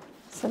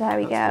 So there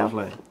we go.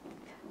 Lovely.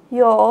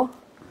 Your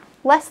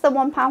less than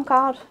 £1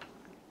 card.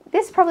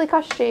 This probably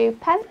cost you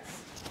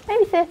pence,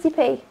 maybe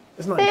 30p.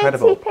 Isn't that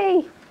incredible?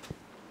 30p.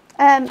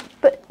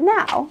 But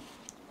now,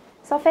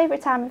 it's our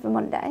favourite time of the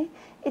Monday.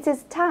 It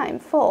is time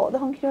for the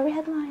Hunky Dory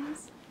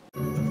headlines.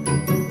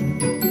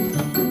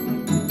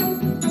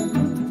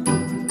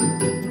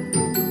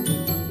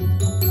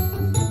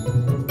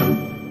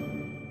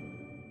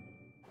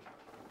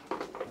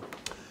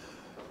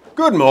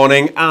 Good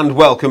morning and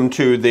welcome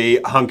to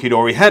the Hunky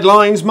Dory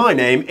headlines. My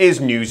name is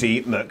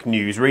Newsy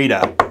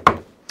McNewsreader.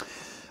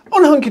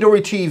 On Hunky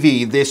Dory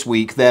TV this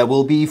week there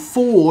will be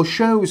 4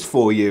 shows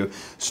for you,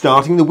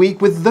 starting the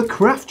week with The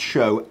Craft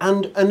Show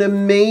and an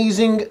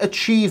amazing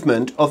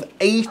achievement of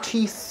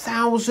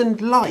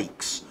 80,000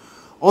 likes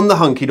on the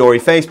Hunky Dory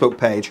Facebook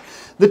page.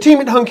 The team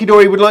at Hunky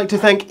Dory would like to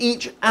thank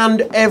each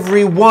and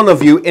every one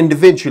of you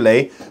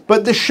individually,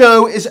 but the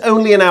show is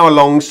only an hour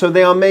long, so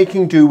they are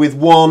making do with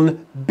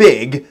one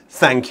big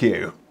thank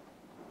you.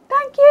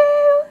 Thank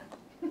you!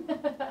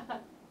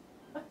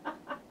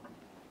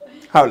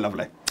 How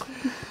lovely.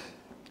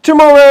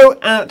 Tomorrow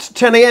at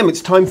 10 AM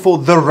it's time for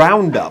The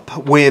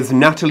Roundup with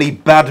Natalie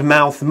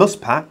Badmouth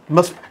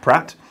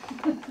Muspratt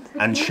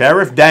and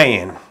Sheriff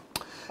Dane.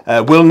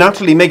 Will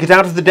Natalie make it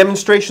out of the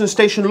demonstration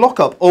station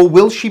lockup, or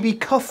will she be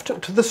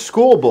cuffed to the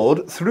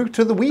scoreboard through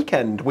to the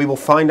weekend? We will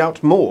find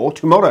out more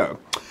tomorrow.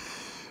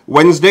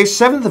 Wednesday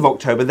 7th of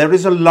October there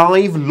is a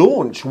live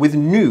launch with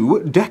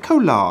new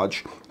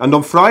Decollage, and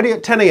on Friday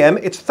at 10 AM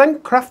it's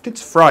Thank Craft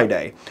It's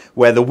Friday,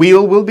 where the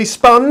wheel will be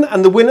spun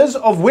and the winners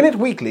of Win It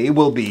Weekly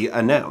will be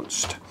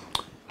announced.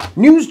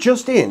 News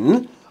just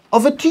in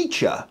of a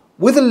teacher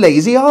with a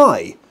lazy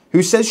eye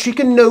who says she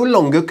can no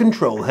longer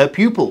control her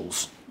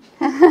pupils.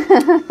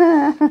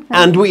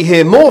 And we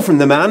hear more from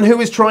the man who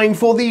is trying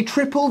for the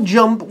triple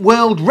jump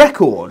world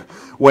record.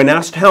 When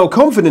asked how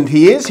confident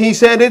he is, he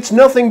said it's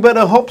nothing but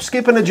a hop,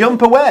 skip and a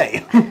jump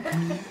away.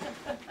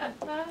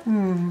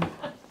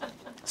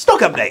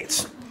 Stock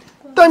updates.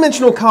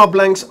 Dimensional card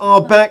blanks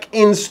are back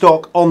in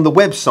stock on the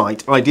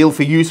website, ideal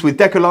for use with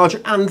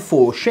Decollage and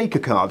for shaker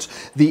cards.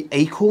 The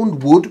Acorn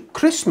Wood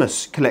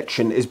Christmas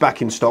collection is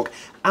back in stock,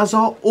 as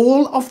are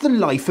all of the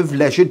Life of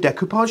Leisure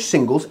decoupage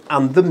singles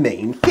and the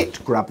main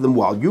kit. Grab them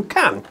while you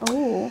can.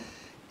 Ooh.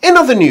 In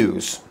other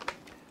news,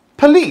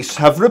 police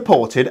have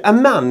reported a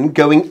man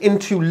going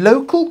into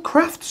local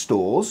craft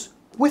stores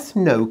with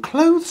no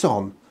clothes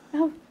on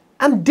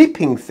and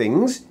dipping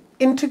things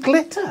into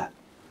glitter.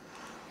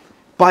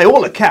 By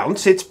all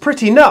accounts, it's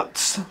pretty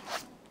nuts.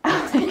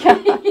 That's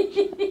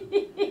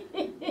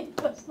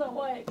not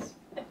what I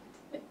expected.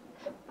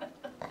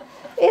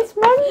 It's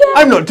Monday.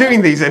 I'm not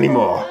doing these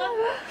anymore.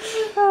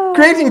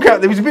 Creating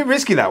Craft, it was a bit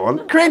risky that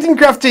one. Creating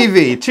Craft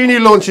TV, 2 new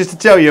launches to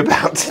tell you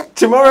about.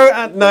 Tomorrow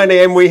at 9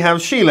 AM we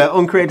have Sheila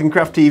on Creating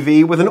Craft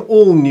TV with an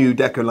all-new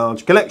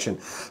Decollage collection.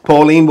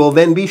 Pauline will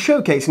then be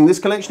showcasing this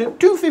collection at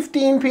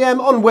 2:15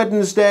 PM on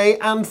Wednesday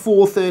and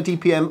 4:30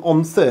 PM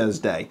on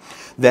Thursday.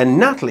 Then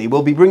Natalie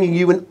will be bringing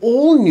you an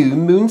all-new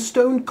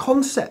Moonstone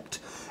concept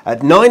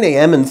at 9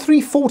 AM and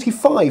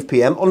 3:45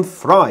 PM on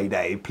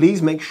Friday.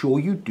 Please make sure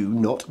you do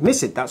not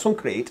miss it. That's on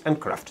Create and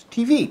Craft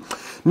TV.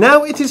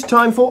 Now it is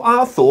time for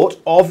our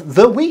thought of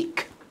the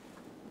week.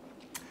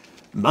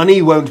 Money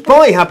won't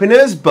buy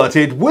happiness, but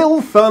it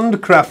will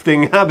fund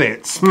crafting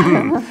habits.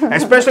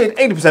 Especially at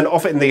 80%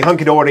 off it in the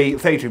Hunky Dory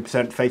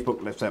 32%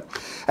 Facebook list.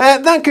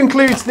 That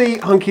concludes the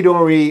Hunky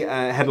Dory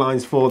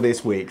headlines for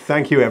this week.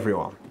 Thank you,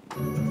 everyone.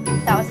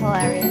 That was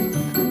hilarious.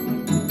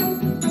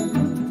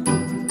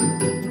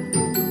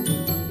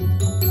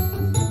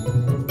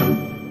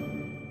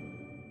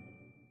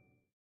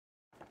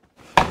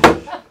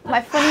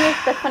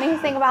 The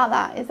funniest thing about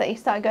that is that you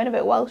started going a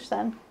bit Welsh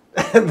then.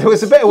 There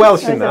was a bit of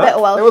Welsh in that.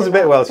 There was a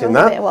bit of Welsh in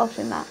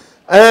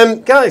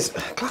that. Guys,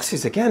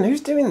 glasses again.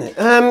 Who's doing it?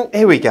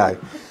 Here we go.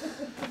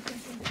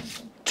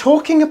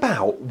 Talking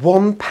about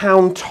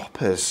 £1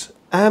 toppers.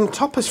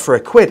 Toppers for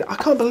 £1. I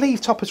can't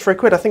believe toppers for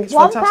 £1. I think it's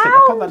fantastic.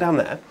 I'll put that down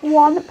there.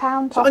 £1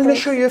 toppers. So I'm going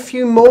to show you a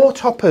few more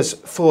toppers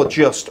for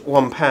just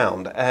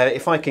 £1.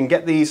 If I can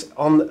get these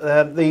on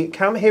the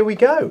camera, here we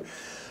go.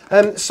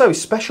 So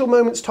special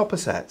moments topper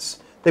sets.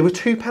 They were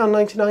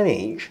 £2.99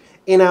 each.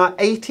 In our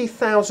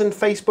 80,000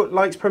 Facebook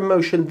likes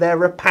promotion, they're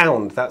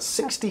 £1. That's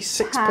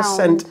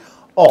 66%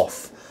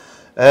 off.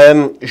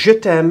 Je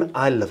t'aime,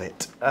 I love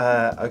it.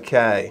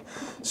 Okay,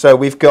 so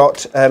we've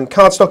got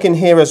cardstock in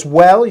here as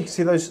well. You can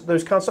see those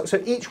cardstock.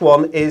 So each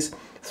one is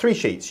 3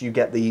 sheets. You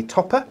get the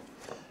topper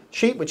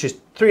sheet, which is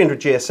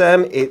 300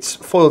 GSM. It's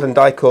foiled and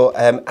die cut.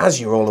 As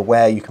you're all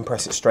aware, you can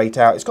press it straight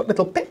out. It's got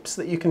little pips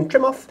that you can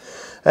trim off.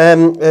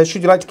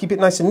 Should you like to keep it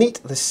nice and neat,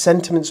 there's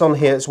sentiments on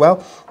here as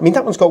well. I mean,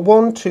 that one's got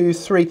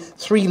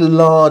 3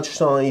 large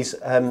size,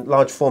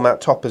 large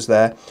format toppers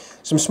there,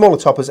 some smaller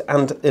toppers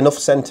and enough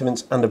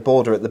sentiments and a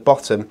border at the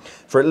bottom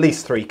for at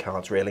least 3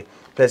 cards really.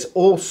 There's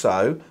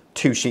also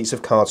 2 sheets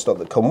of cardstock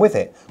that come with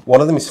it. One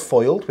of them is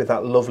foiled with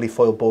that lovely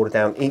foil border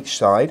down each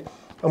side,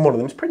 and one of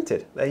them is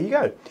printed. There you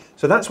go.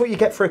 So that's what you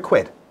get for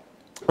 £1.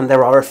 And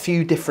there are a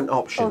few different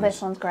options. Oh, this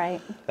one's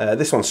great.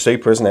 This one's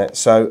super, isn't it?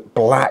 So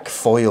black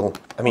foil.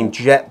 I mean,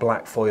 jet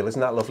black foil.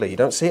 Isn't that lovely? You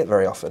don't see it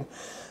very often.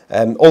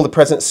 All the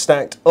presents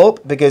stacked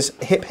up because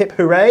hip hip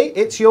hooray,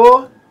 it's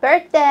your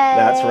birthday.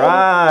 That's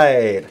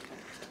right.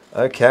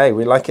 Okay,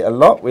 we like it a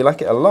lot. We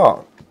like it a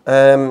lot.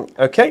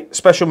 Okay,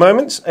 special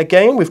moments.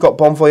 Again, we've got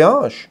Bon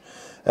Voyage.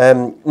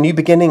 New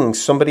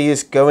beginnings. Somebody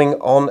is going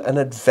on an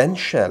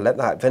adventure. Let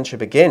that adventure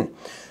begin.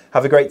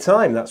 Have a great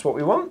time. That's what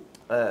we want.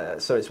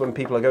 So it's when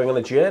people are going on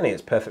a journey.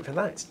 It's perfect for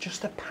that. It's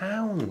just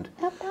 £1.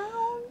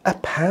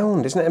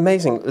 £1. Isn't it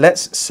amazing?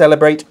 Let's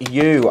celebrate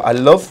you. I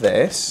love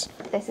this.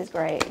 This is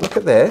great. Look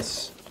at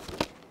this.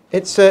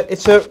 It's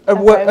a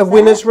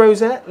winner's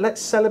rosette.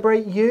 Let's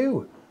celebrate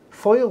you.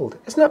 Foiled.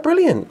 Isn't that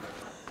brilliant?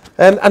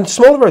 And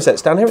smaller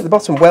rosettes down here at the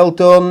bottom. Well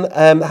done.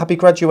 Happy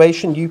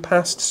graduation. You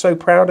passed. So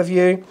proud of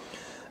you.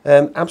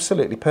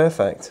 Absolutely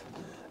perfect.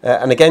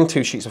 And again,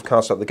 2 sheets of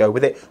cardstock that go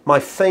with it. My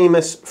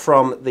famous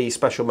from the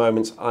special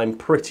moments, I'm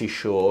pretty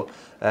sure,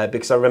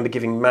 because I remember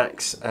giving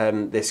Max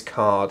this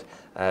card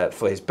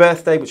for his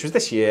birthday, which was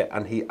this year,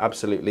 and he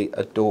absolutely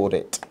adored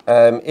it.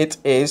 It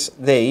is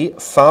the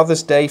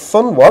Father's Day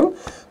fun one,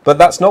 but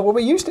that's not what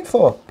we used it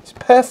for. It's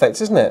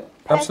perfect, isn't it?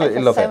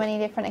 Absolutely love it. So many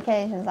different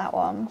occasions, that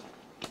one.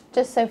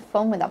 Just so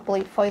fun with that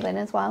blue foiling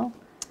as well.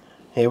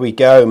 Here we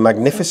go,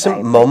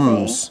 Magnificent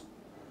Mums.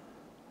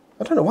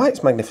 I don't know why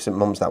it's Magnificent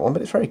Mums, that one,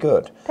 but it's very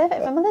good.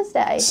 Perfect for Mother's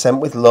Day.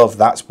 Sent with love,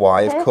 that's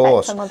why, of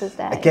course. Perfect for Mother's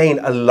Day. Again,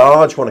 a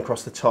large one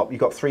across the top.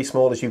 You've got 3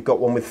 smallers. You've got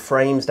one with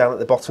frames down at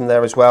the bottom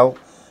there as well.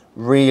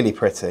 Really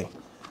pretty.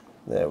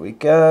 There we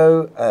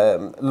go.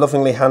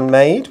 Lovingly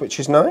handmade,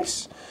 which is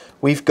nice.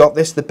 We've got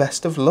this, the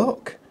Best of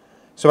Luck.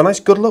 So a nice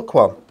good luck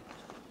one.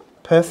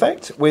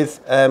 Perfect,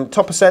 with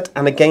topper set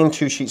and again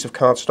 2 sheets of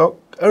cardstock.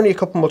 Only a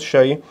couple more to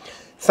show you.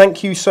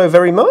 Thank you so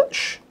very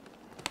much.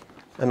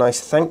 A nice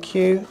thank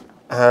you.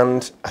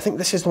 And I think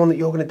this is the one that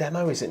you're going to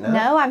demo, is it now?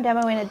 No, I'm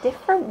demoing a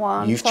different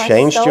one. You've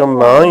changed your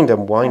mind,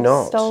 and why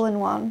not? I've stolen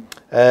one.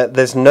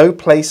 There's no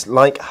place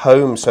like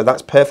home, so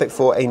that's perfect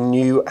for a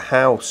new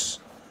house.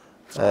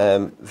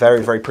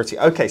 Very, very pretty.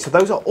 Okay, so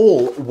those are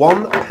all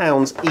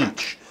 £1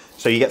 each.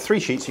 So you get 3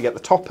 sheets, you get the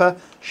topper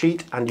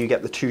sheet, and you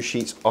get the 2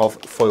 sheets of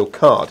foil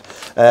card.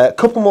 A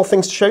couple more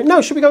things to show you.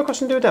 No, should we go across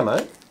and do a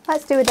demo?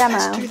 Let's do a demo.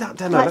 Let's do that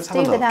demo. Let's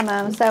do the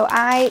demo. So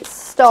I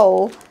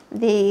stole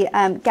the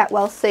Get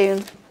Well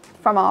Soon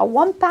from our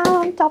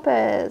 £1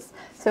 toppers.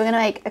 So we're going to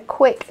make a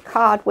quick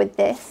card with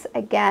this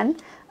again.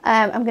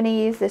 I'm going to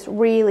use this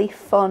really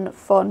fun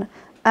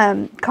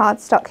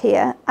cardstock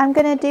here. I'm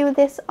going to do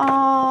this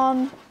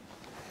on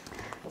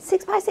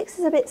 6x6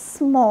 is a bit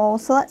small,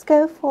 so let's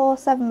go for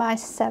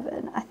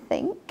 7x7, I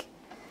think.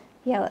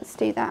 Yeah, let's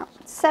do that.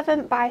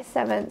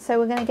 7x7. So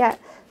we're going to get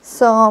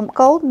some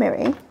gold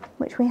mirror,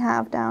 which we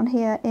have down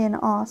here in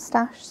our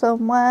stash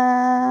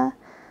somewhere.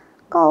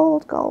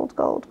 Gold, gold,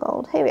 gold,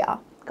 gold. Here we are,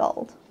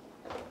 gold.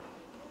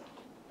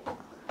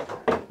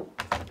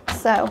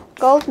 So,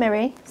 gold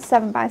mirror,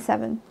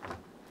 7x7.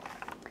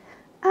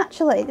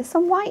 Actually, there's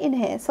some white in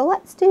here, so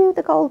let's do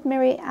the gold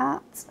mirror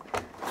at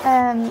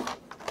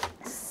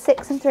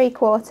 6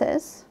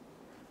 3/4.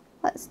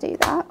 Let's do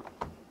that.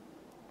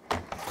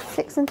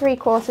 6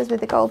 3/4 with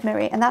the gold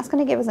mirror, and that's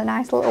going to give us a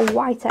nice little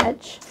white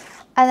edge.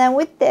 And then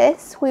with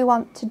this, we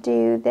want to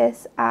do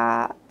this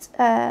at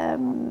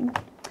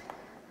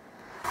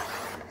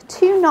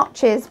 2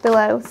 notches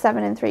below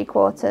 7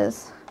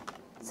 3/4.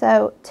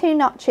 So 2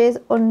 notches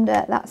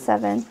under that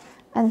 7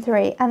 and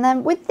 3. And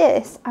then with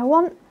this, I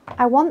want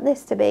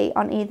this to be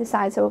on either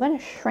side, so we're going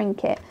to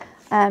shrink it.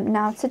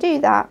 Now to do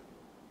that,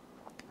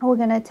 we're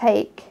going to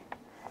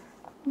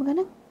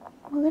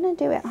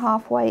do it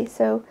halfway.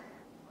 So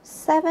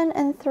 7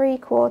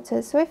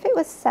 3/4. So if it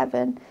was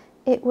 7,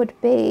 it would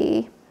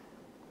be,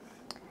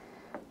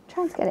 I'm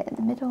trying to get it in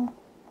the middle.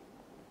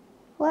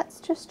 Let's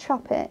just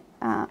chop it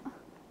at,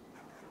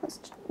 let's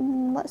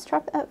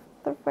chop it at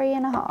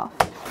 3.5.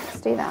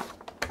 Let's do that.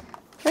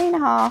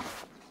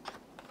 3.5.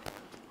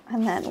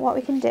 And then what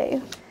we can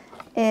do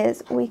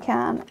is we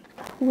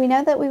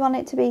know that we want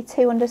it to be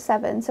 2 under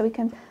 7, so we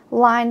can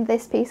line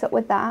this piece up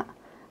with that.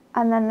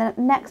 And then the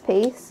next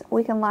piece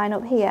we can line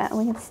up here, and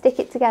we can stick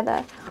it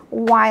together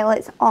while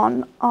it's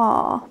on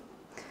our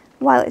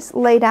while it's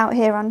laid out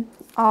here on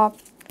our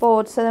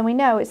board, so then we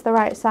know it's the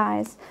right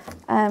size,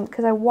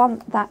 because I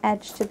want that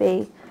edge to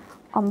be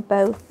on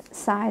both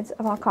sides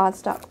of our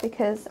cardstock,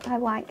 because I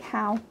like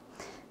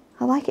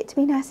it to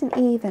be nice and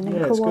even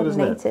and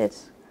coordinated.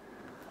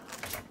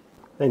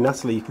 Hey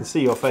Natalie, you can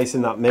see your face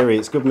in that mirror.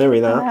 It's good mirror,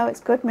 that. I know, it's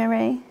good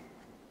mirror.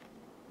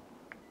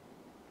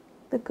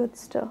 The good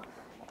stuff.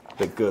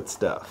 The good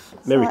stuff.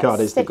 So Mirror card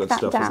is the good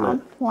stuff, isn't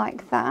it?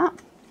 Like that.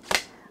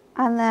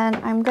 And then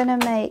I'm gonna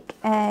make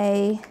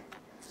a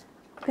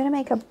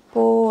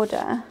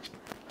border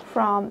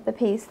from the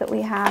piece that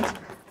we had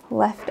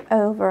left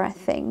over, I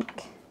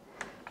think.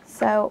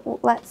 So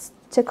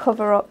to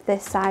cover up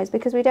this size,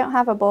 because we don't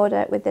have a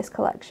border with this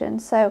collection.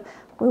 So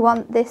we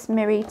want this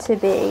mirror to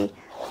be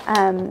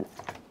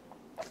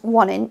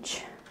 1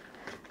 inch.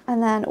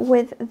 And then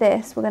with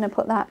this, we're going to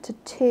put that to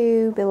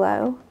 2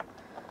 below.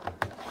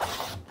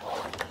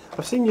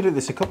 I've seen you do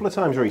this a couple of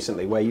times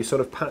recently, where you sort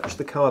of patch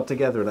the card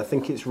together, and I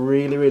think it's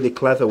really, really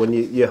clever when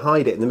you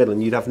hide it in the middle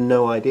and you'd have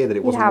no idea that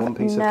it wasn't one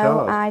piece of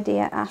card. No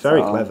idea at all.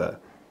 Very clever.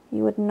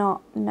 You would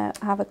not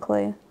have a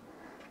clue.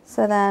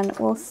 So then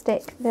we'll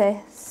stick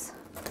this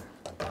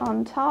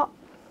on top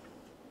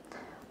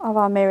of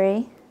our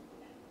mirror.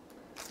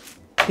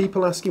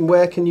 People asking,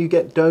 where can you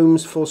get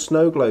domes for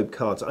snow globe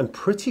cards? I'm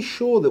pretty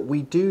sure that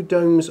we do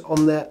domes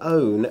on their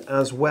own,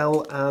 as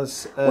well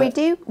as... we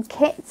do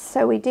kits,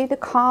 so we do the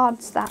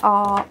cards that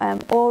are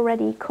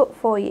already cut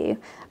for you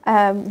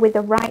with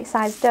the right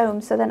size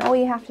dome. So then all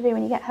you have to do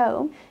when you get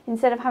home,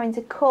 instead of having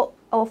to cut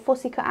or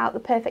fussy cut out the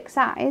perfect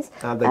size,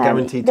 they're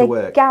guaranteed to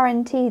work.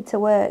 Guaranteed to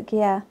work,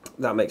 yeah.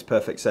 That makes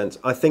perfect sense.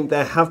 I think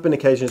there have been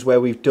occasions where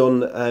we've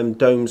done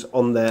domes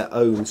on their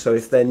own, so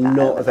if they're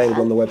not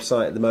available on the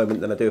website at the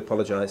moment, then I do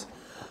apologise.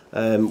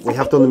 We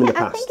have done them in the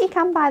past. I think you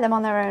can buy them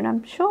on their own.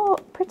 I'm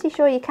pretty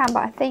sure you can,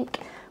 but I think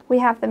we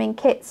have them in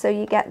kits, so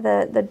you get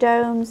the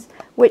domes,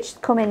 which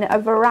come in a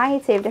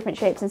variety of different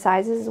shapes and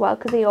sizes as well,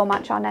 because they all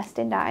match our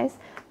nesting dies.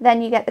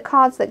 Then you get the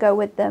cards that go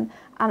with them,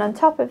 and on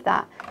top of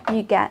that,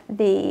 you get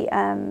the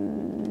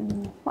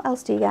what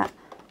else do you get?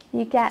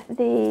 You get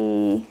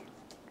the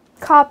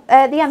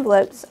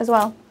envelopes as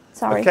well.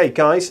 Sorry. Okay,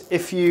 guys,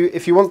 if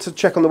you want to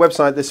check on the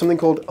website, there's something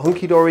called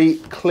Hunky Dory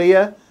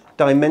Clear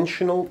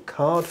Dimensional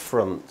Card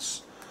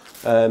Fronts,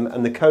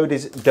 and the code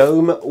is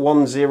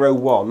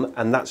DOME101,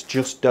 and that's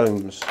just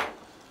domes.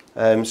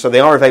 So they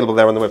are available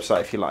there on the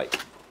website if you like.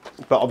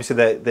 But obviously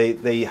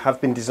they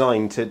have been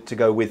designed to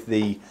go with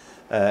the,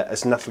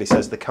 as Natalie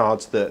says, the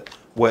cards that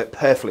work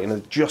perfectly and are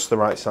just the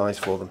right size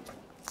for them.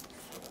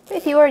 But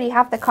if you already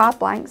have the card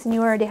blanks and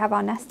you already have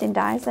our nesting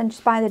dies, then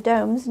just buy the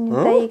domes, and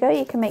there you go.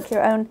 You can make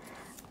your own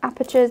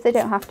apertures. They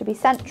don't have to be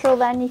central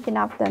then. You can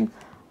have them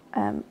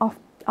off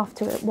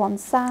to one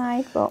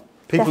side. But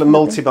people are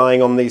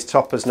multi-buying on these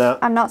toppers now.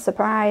 I'm not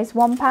surprised.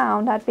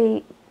 £1, I'd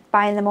be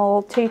buying them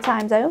all 2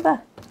 times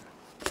over.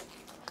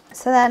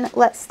 So then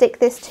let's stick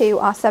this to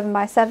our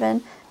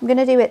 7x7. I'm going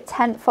to do it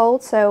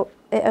 10-fold, so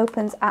it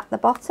opens at the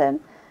bottom,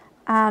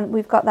 and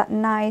we've got that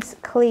nice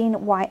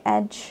clean white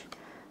edge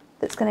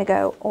that's going to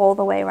go all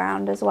the way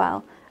around as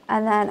well.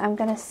 And then I'm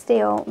going to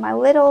steal my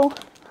little,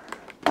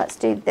 let's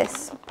do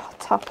this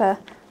topper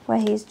where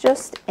he's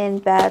just in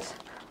bed,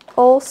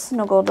 all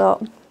snuggled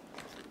up,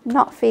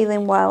 not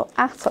feeling well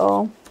at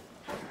all.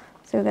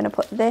 So we're going to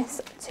put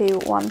this to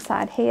one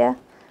side here,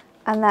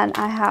 and then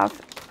I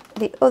have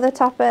the other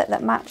topper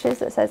that matches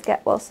that says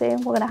get well soon.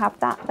 We're going to have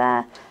that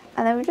there,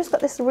 and then we've just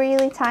got this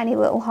really tiny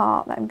little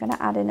heart that I'm going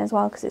to add in as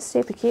well because it's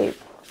super cute.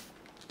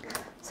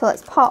 So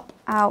let's pop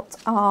out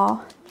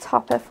our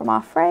topper from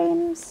our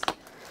frames.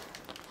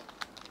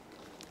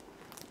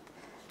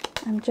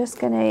 I'm just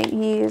going to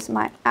use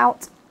my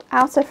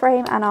outer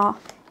frame and our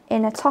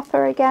inner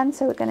topper again,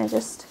 so we're going to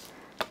just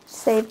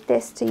save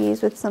this to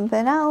use with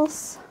something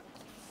else.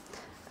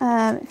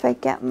 If I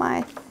get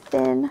my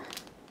thin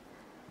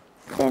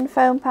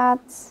foam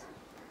pads,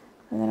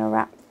 I'm going to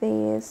wrap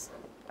this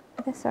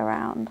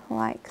around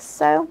like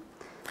so.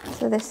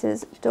 So this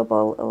is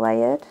double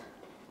layered.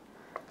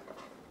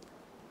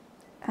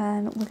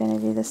 And we're going to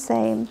do the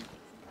same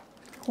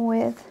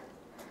with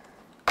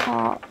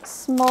our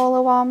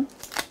smaller one.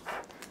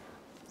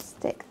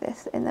 Stick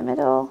this in the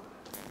middle,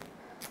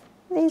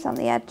 these on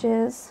the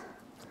edges.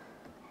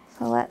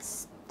 So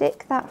let's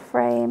stick that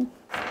frame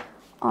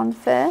on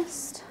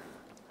first.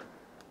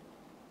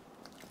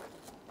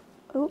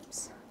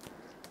 Oops.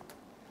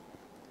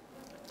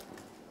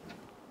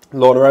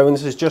 Lorna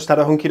Owens has just had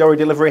a Hunky Dory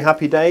delivery.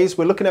 Happy days.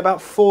 We're looking at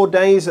about 4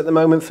 days at the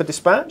moment for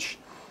dispatch.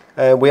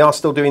 We are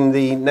still doing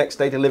the next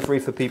day delivery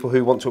for people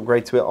who want to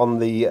upgrade to it on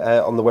the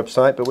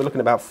website, but we're looking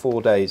at about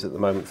 4 days at the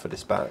moment for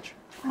dispatch.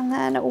 And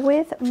then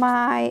with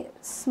my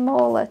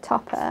smaller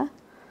topper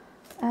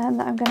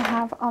that I'm going to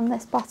have on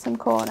this bottom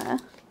corner,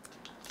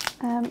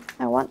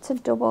 I want to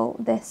double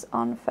this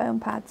on foam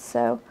pads.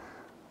 So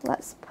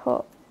let's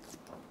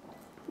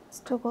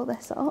double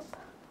this up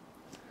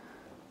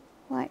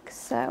like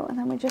so, and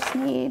then we just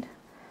need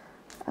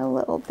a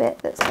little bit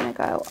that's going to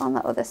go on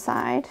the other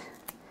side.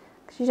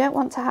 You don't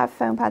want to have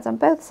foam pads on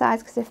both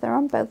sides, because if they're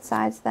on both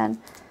sides, then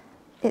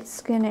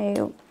it's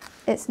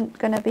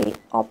gonna be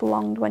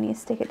oblonged when you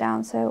stick it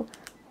down. So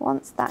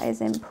once that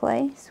is in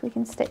place, we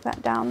can stick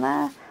that down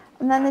there.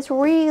 And then this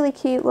really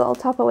cute little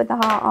topper with the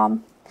heart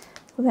on,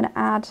 we're gonna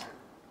add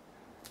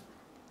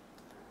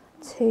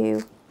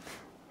to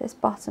this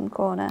bottom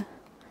corner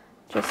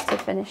just to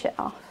finish it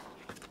off.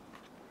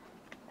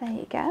 There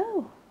you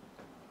go.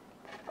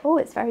 Oh,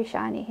 it's very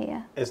shiny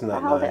here. Isn't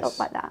that I held nice? it up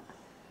like that.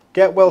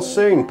 Get well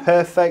soon.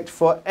 Perfect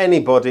for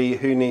anybody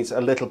who needs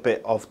a little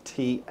bit of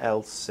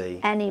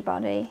TLC.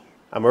 Anybody.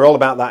 And we're all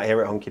about that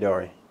here at Hunky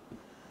Dory.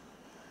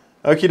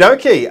 Okie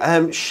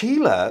dokie.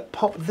 Sheila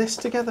popped this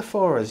together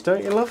for us.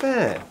 Don't you love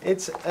it?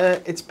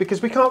 It's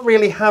because we can't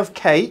really have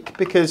cake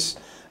because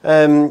you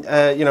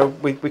know,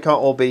 we can't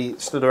all be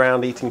stood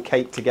around eating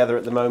cake together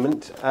at the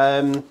moment.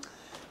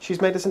 She's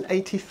made us an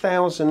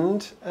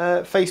 80,000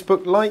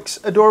 Facebook likes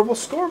adorable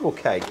scoreable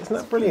cake. Isn't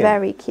that brilliant?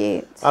 Very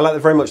cute. I like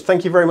that very much.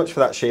 Thank you very much for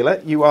that, Sheila.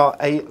 You are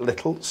a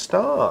little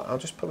star. I'll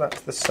just put that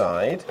to the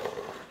side.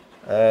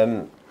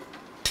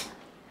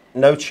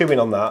 No chewing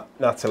on that,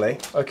 Natalie.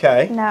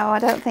 Okay. No, I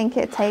don't think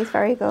it tastes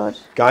very good.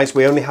 Guys,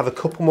 we only have a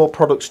couple more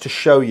products to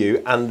show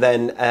you, and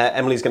then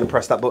Emily's going to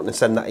press that button and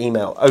send that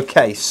email.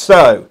 Okay,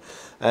 so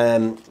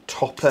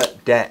topper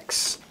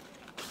decks.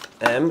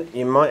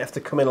 You might have to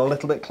come in a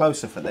little bit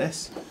closer for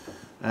this.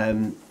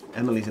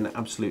 Emily's an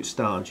absolute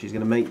star, and she's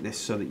going to make this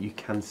so that you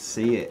can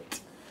see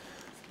it.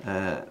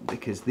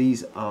 Because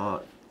these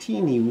are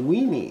teeny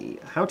weeny.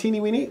 How teeny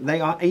weeny? They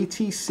are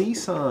ATC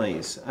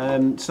size.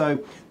 So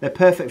they're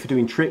perfect for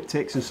doing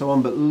triptychs and so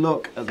on, but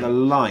look at the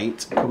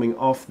light coming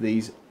off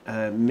these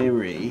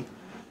mirror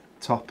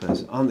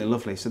toppers. Aren't they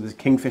lovely? So there's a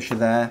kingfisher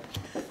there.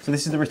 So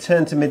this is the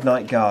Return to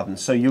Midnight Garden.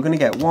 So you're going to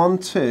get 1,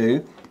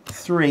 2,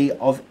 3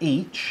 of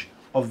each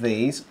of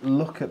these.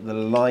 Look at the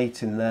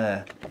light in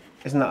there.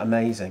 Isn't that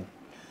amazing?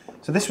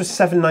 So this was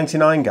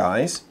 £7.99,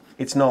 guys.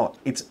 It's not.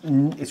 It's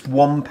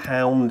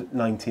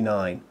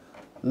 £1.99.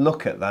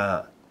 Look at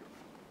that.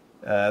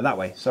 That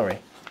way, sorry.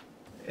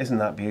 Isn't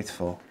that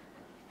beautiful?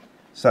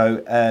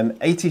 So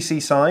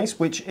ATC size,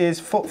 which is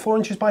 4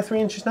 inches by 3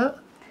 inches now?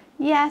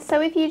 Yeah,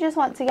 so if you just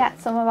want to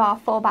get some of our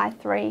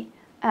 4x3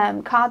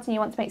 cards and you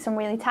want to make some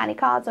really tiny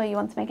cards, or you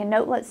want to make a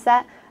notelet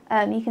set,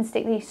 you can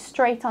stick these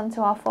straight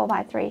onto our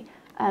 4x3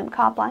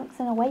 card blanks,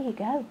 and away you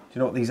go. Do you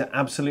know what these are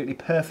absolutely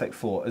perfect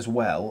for as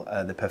well?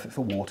 They're perfect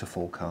for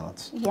waterfall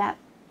cards. Yeah.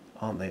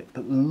 Aren't they?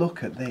 But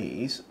look at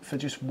these for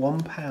just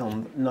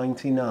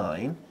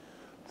 £1.99.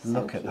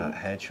 Look at that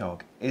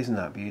hedgehog. Isn't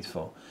that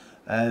beautiful?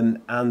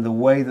 And the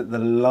way that the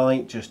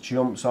light just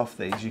jumps off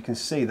these, you can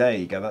see, there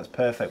you go, that's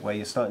perfect, where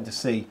you're starting to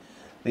see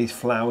these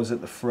flowers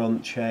at the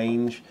front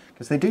change,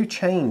 because they do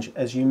change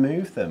as you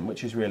move them,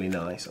 which is really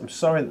nice. I'm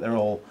sorry that they're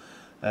all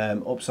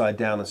upside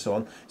down and so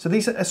on. So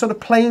these are sort of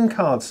playing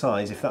card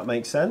size, if that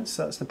makes sense.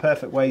 That's the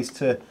perfect ways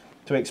to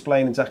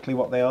explain exactly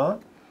what they are.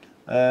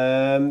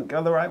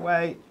 Go the right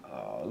way.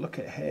 Oh, look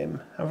at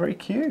him. How very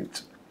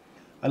cute.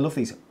 I love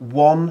these.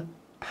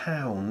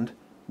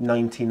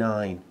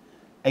 £1.99.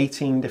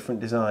 18 different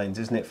designs.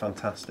 Isn't it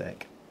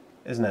fantastic?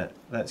 Isn't it?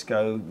 Let's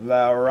go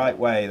the right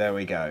way. There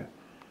we go.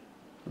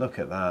 Look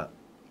at that.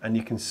 And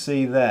you can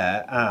see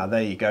there,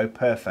 there you go,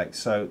 perfect.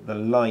 So the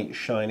light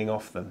shining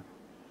off them.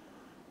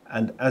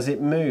 And as it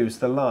moves,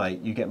 the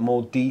light, you get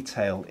more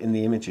detail in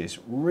the images.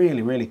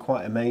 Really, really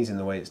quite amazing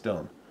the way it's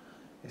done.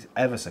 It's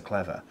ever so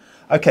clever.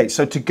 Okay,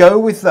 so to go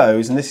with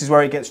those, and this is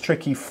where it gets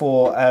tricky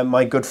for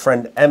my good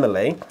friend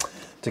Emily,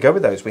 to go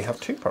with those, we have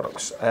 2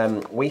 products.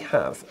 We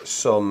have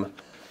some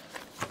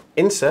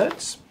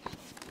inserts,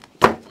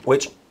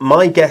 which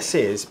my guess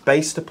is,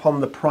 based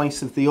upon the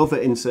price of the other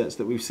inserts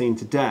that we've seen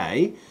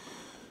today,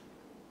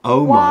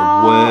 oh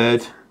my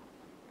word.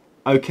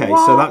 Okay,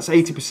 so that's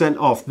 80%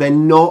 off. They're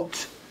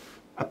not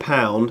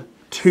 £1,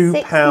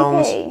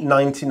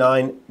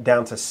 £2.99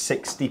 down to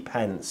 60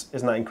 pence.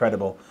 Isn't that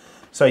incredible?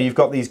 So you've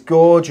got these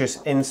gorgeous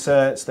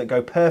inserts that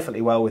go perfectly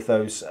well with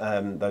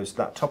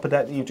that topper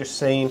deck that you've just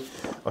seen.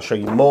 I'll show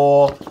you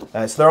more.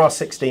 So there are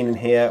 16 in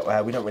here.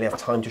 We don't really have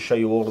time to show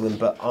you all of them,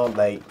 but aren't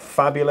they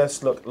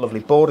fabulous? Look, lovely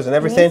borders and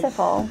everything.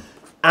 Beautiful.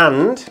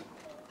 And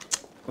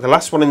the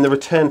last one in the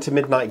Return to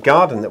Midnight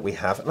Garden that we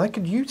have, and I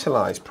could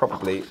utilise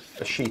probably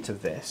a sheet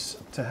of this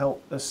to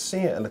help us see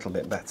it a little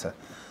bit better.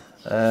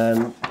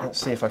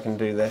 Let's see if I can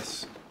do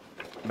this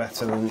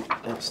better than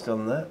it's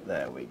done there.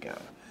 There we go.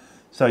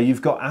 So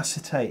you've got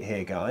acetate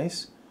here,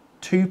 guys.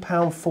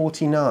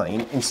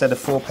 £2.49 instead of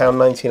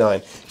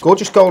 £4.99.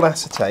 Gorgeous gold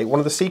acetate. One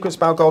of the secrets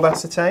about gold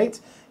acetate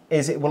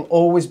is it will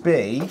always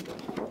be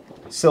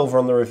silver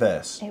on the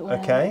reverse. It will.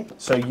 Okay?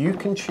 So you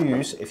can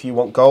choose if you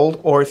want gold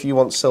or if you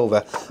want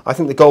silver. I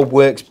think the gold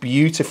works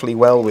beautifully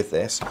well with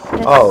this.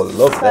 Love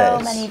this.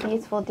 So many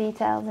beautiful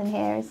details in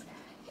here.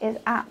 Is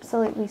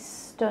absolutely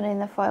stunning,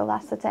 the foiled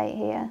acetate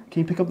here.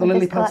 Can you pick up the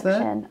lily pads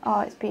there?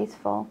 Oh, it's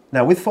beautiful.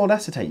 Now with foiled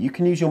acetate, you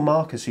can use your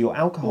markers, so your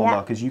alcohol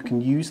markers, you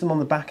can use them on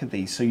the back of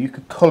these, so you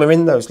could colour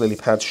in those lily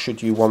pads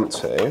should you want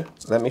to.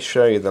 Let me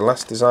show you the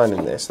last design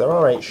in this. There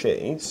are 8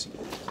 sheets.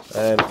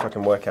 If I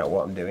can work out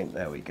what I'm doing,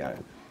 there we go.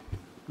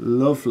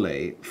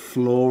 lovely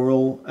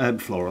floral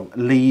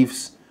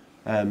leaves,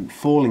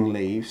 falling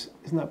leaves.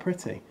 Isn't that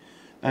pretty?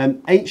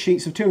 8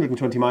 sheets of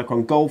 220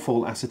 micron gold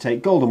foil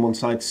acetate, gold on one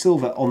side,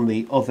 silver on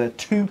the other,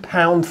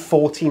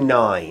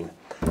 £2.49.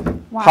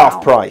 Wow.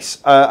 Half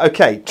price.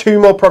 Okay, 2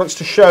 more products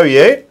to show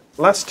you.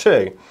 Last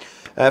 2.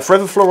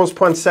 Forever Florals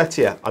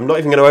Poinsettia. I'm not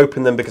even going to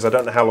open them because I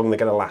don't know how long they're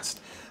going to last.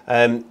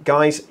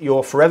 Guys,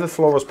 your Forever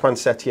Florals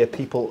Poinsettia,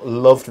 people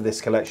loved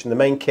this collection. The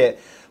main kit,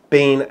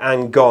 been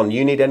and gone.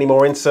 You need any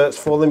more inserts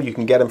for them, you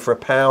can get them for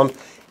 £1.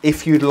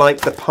 If you'd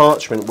like the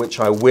parchment, which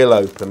I will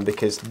open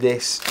because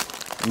this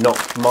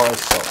knocked my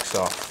socks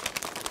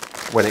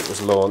off when it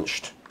was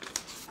launched.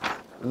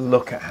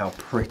 Look at how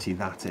pretty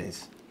that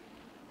is.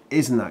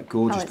 Isn't that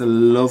gorgeous? The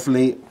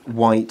lovely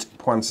white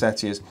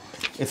poinsettias.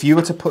 If you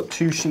were to put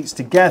 2 sheets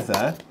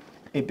together,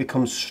 it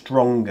becomes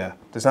stronger.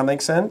 Does that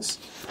make sense?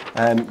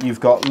 You've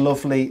got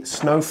lovely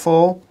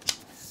snowfall,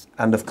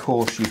 and of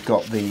course you've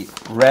got the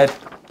red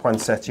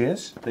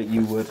poinsettias that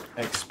you would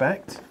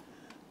expect.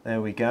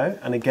 There we go.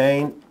 And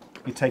again,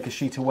 you take a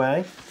sheet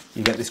away,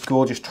 you get this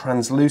gorgeous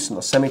translucent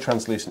or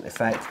semi-translucent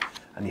effect,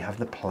 and you have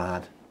the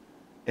plaid.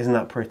 Isn't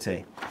that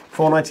pretty?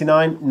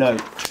 £4.99? No,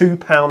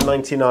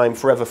 £2.99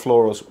 Forever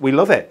Florals. We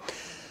love it.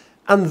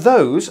 And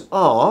those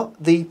are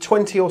the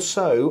 20 or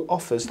so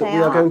offers that we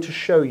are going to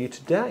show you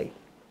today.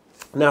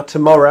 Now,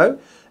 tomorrow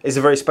is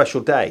a very special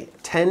day.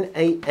 10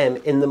 a.m.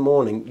 in the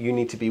morning, you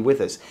need to be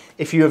with us.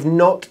 If you have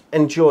not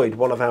enjoyed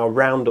one of our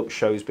roundup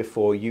shows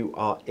before, you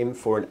are in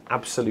for an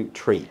absolute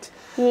treat.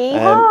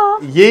 Yeehaw!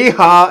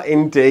 Yeehaw,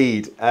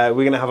 indeed. We're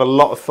going to have a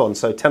lot of fun.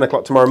 So 10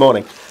 o'clock tomorrow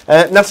morning.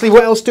 Natalie,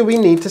 what else do we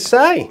need to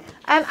say?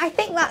 I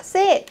think that's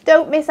it.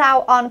 Don't miss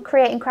out on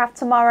Create and Craft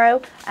tomorrow.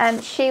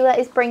 Sheila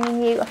is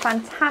bringing you a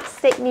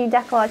fantastic new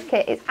decollage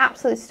kit. It's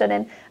absolutely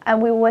stunning.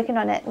 And we were working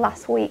on it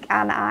last week,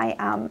 and I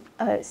am.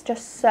 It's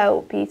just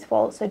so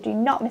beautiful. So do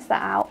not miss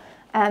that out.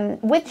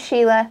 With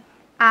Sheila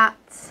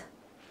at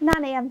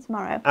 9 a.m.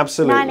 tomorrow.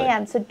 Absolutely. 9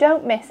 a.m. So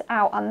don't miss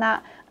out on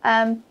that.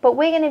 But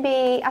we're going to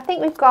be. I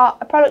think we've got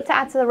a product to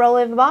add to the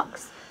rollover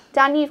box.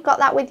 Dan, you've got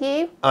that with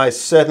you? I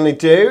certainly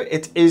do.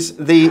 It is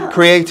the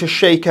Creator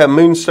Shaker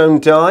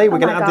Moonstone die. We're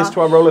going to add this to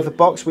our rollover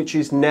box, which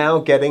is now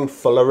getting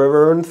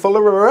fuller and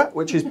fuller,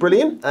 which is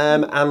brilliant.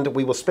 And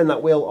we will spin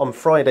that wheel on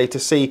Friday to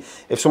see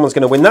if someone's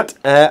going to win that.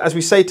 As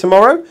we say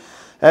tomorrow,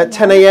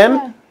 10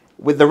 a.m.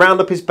 with the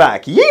roundup is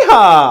back.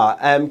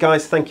 Yeehaw!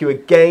 Guys, thank you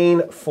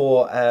again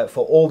for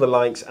all the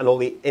likes and all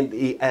the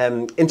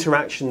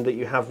interaction that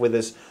you have with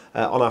us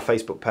on our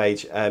Facebook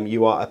page.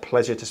 You are a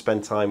pleasure to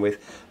spend time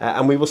with.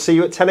 And we will see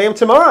you at 10 a.m.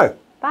 tomorrow.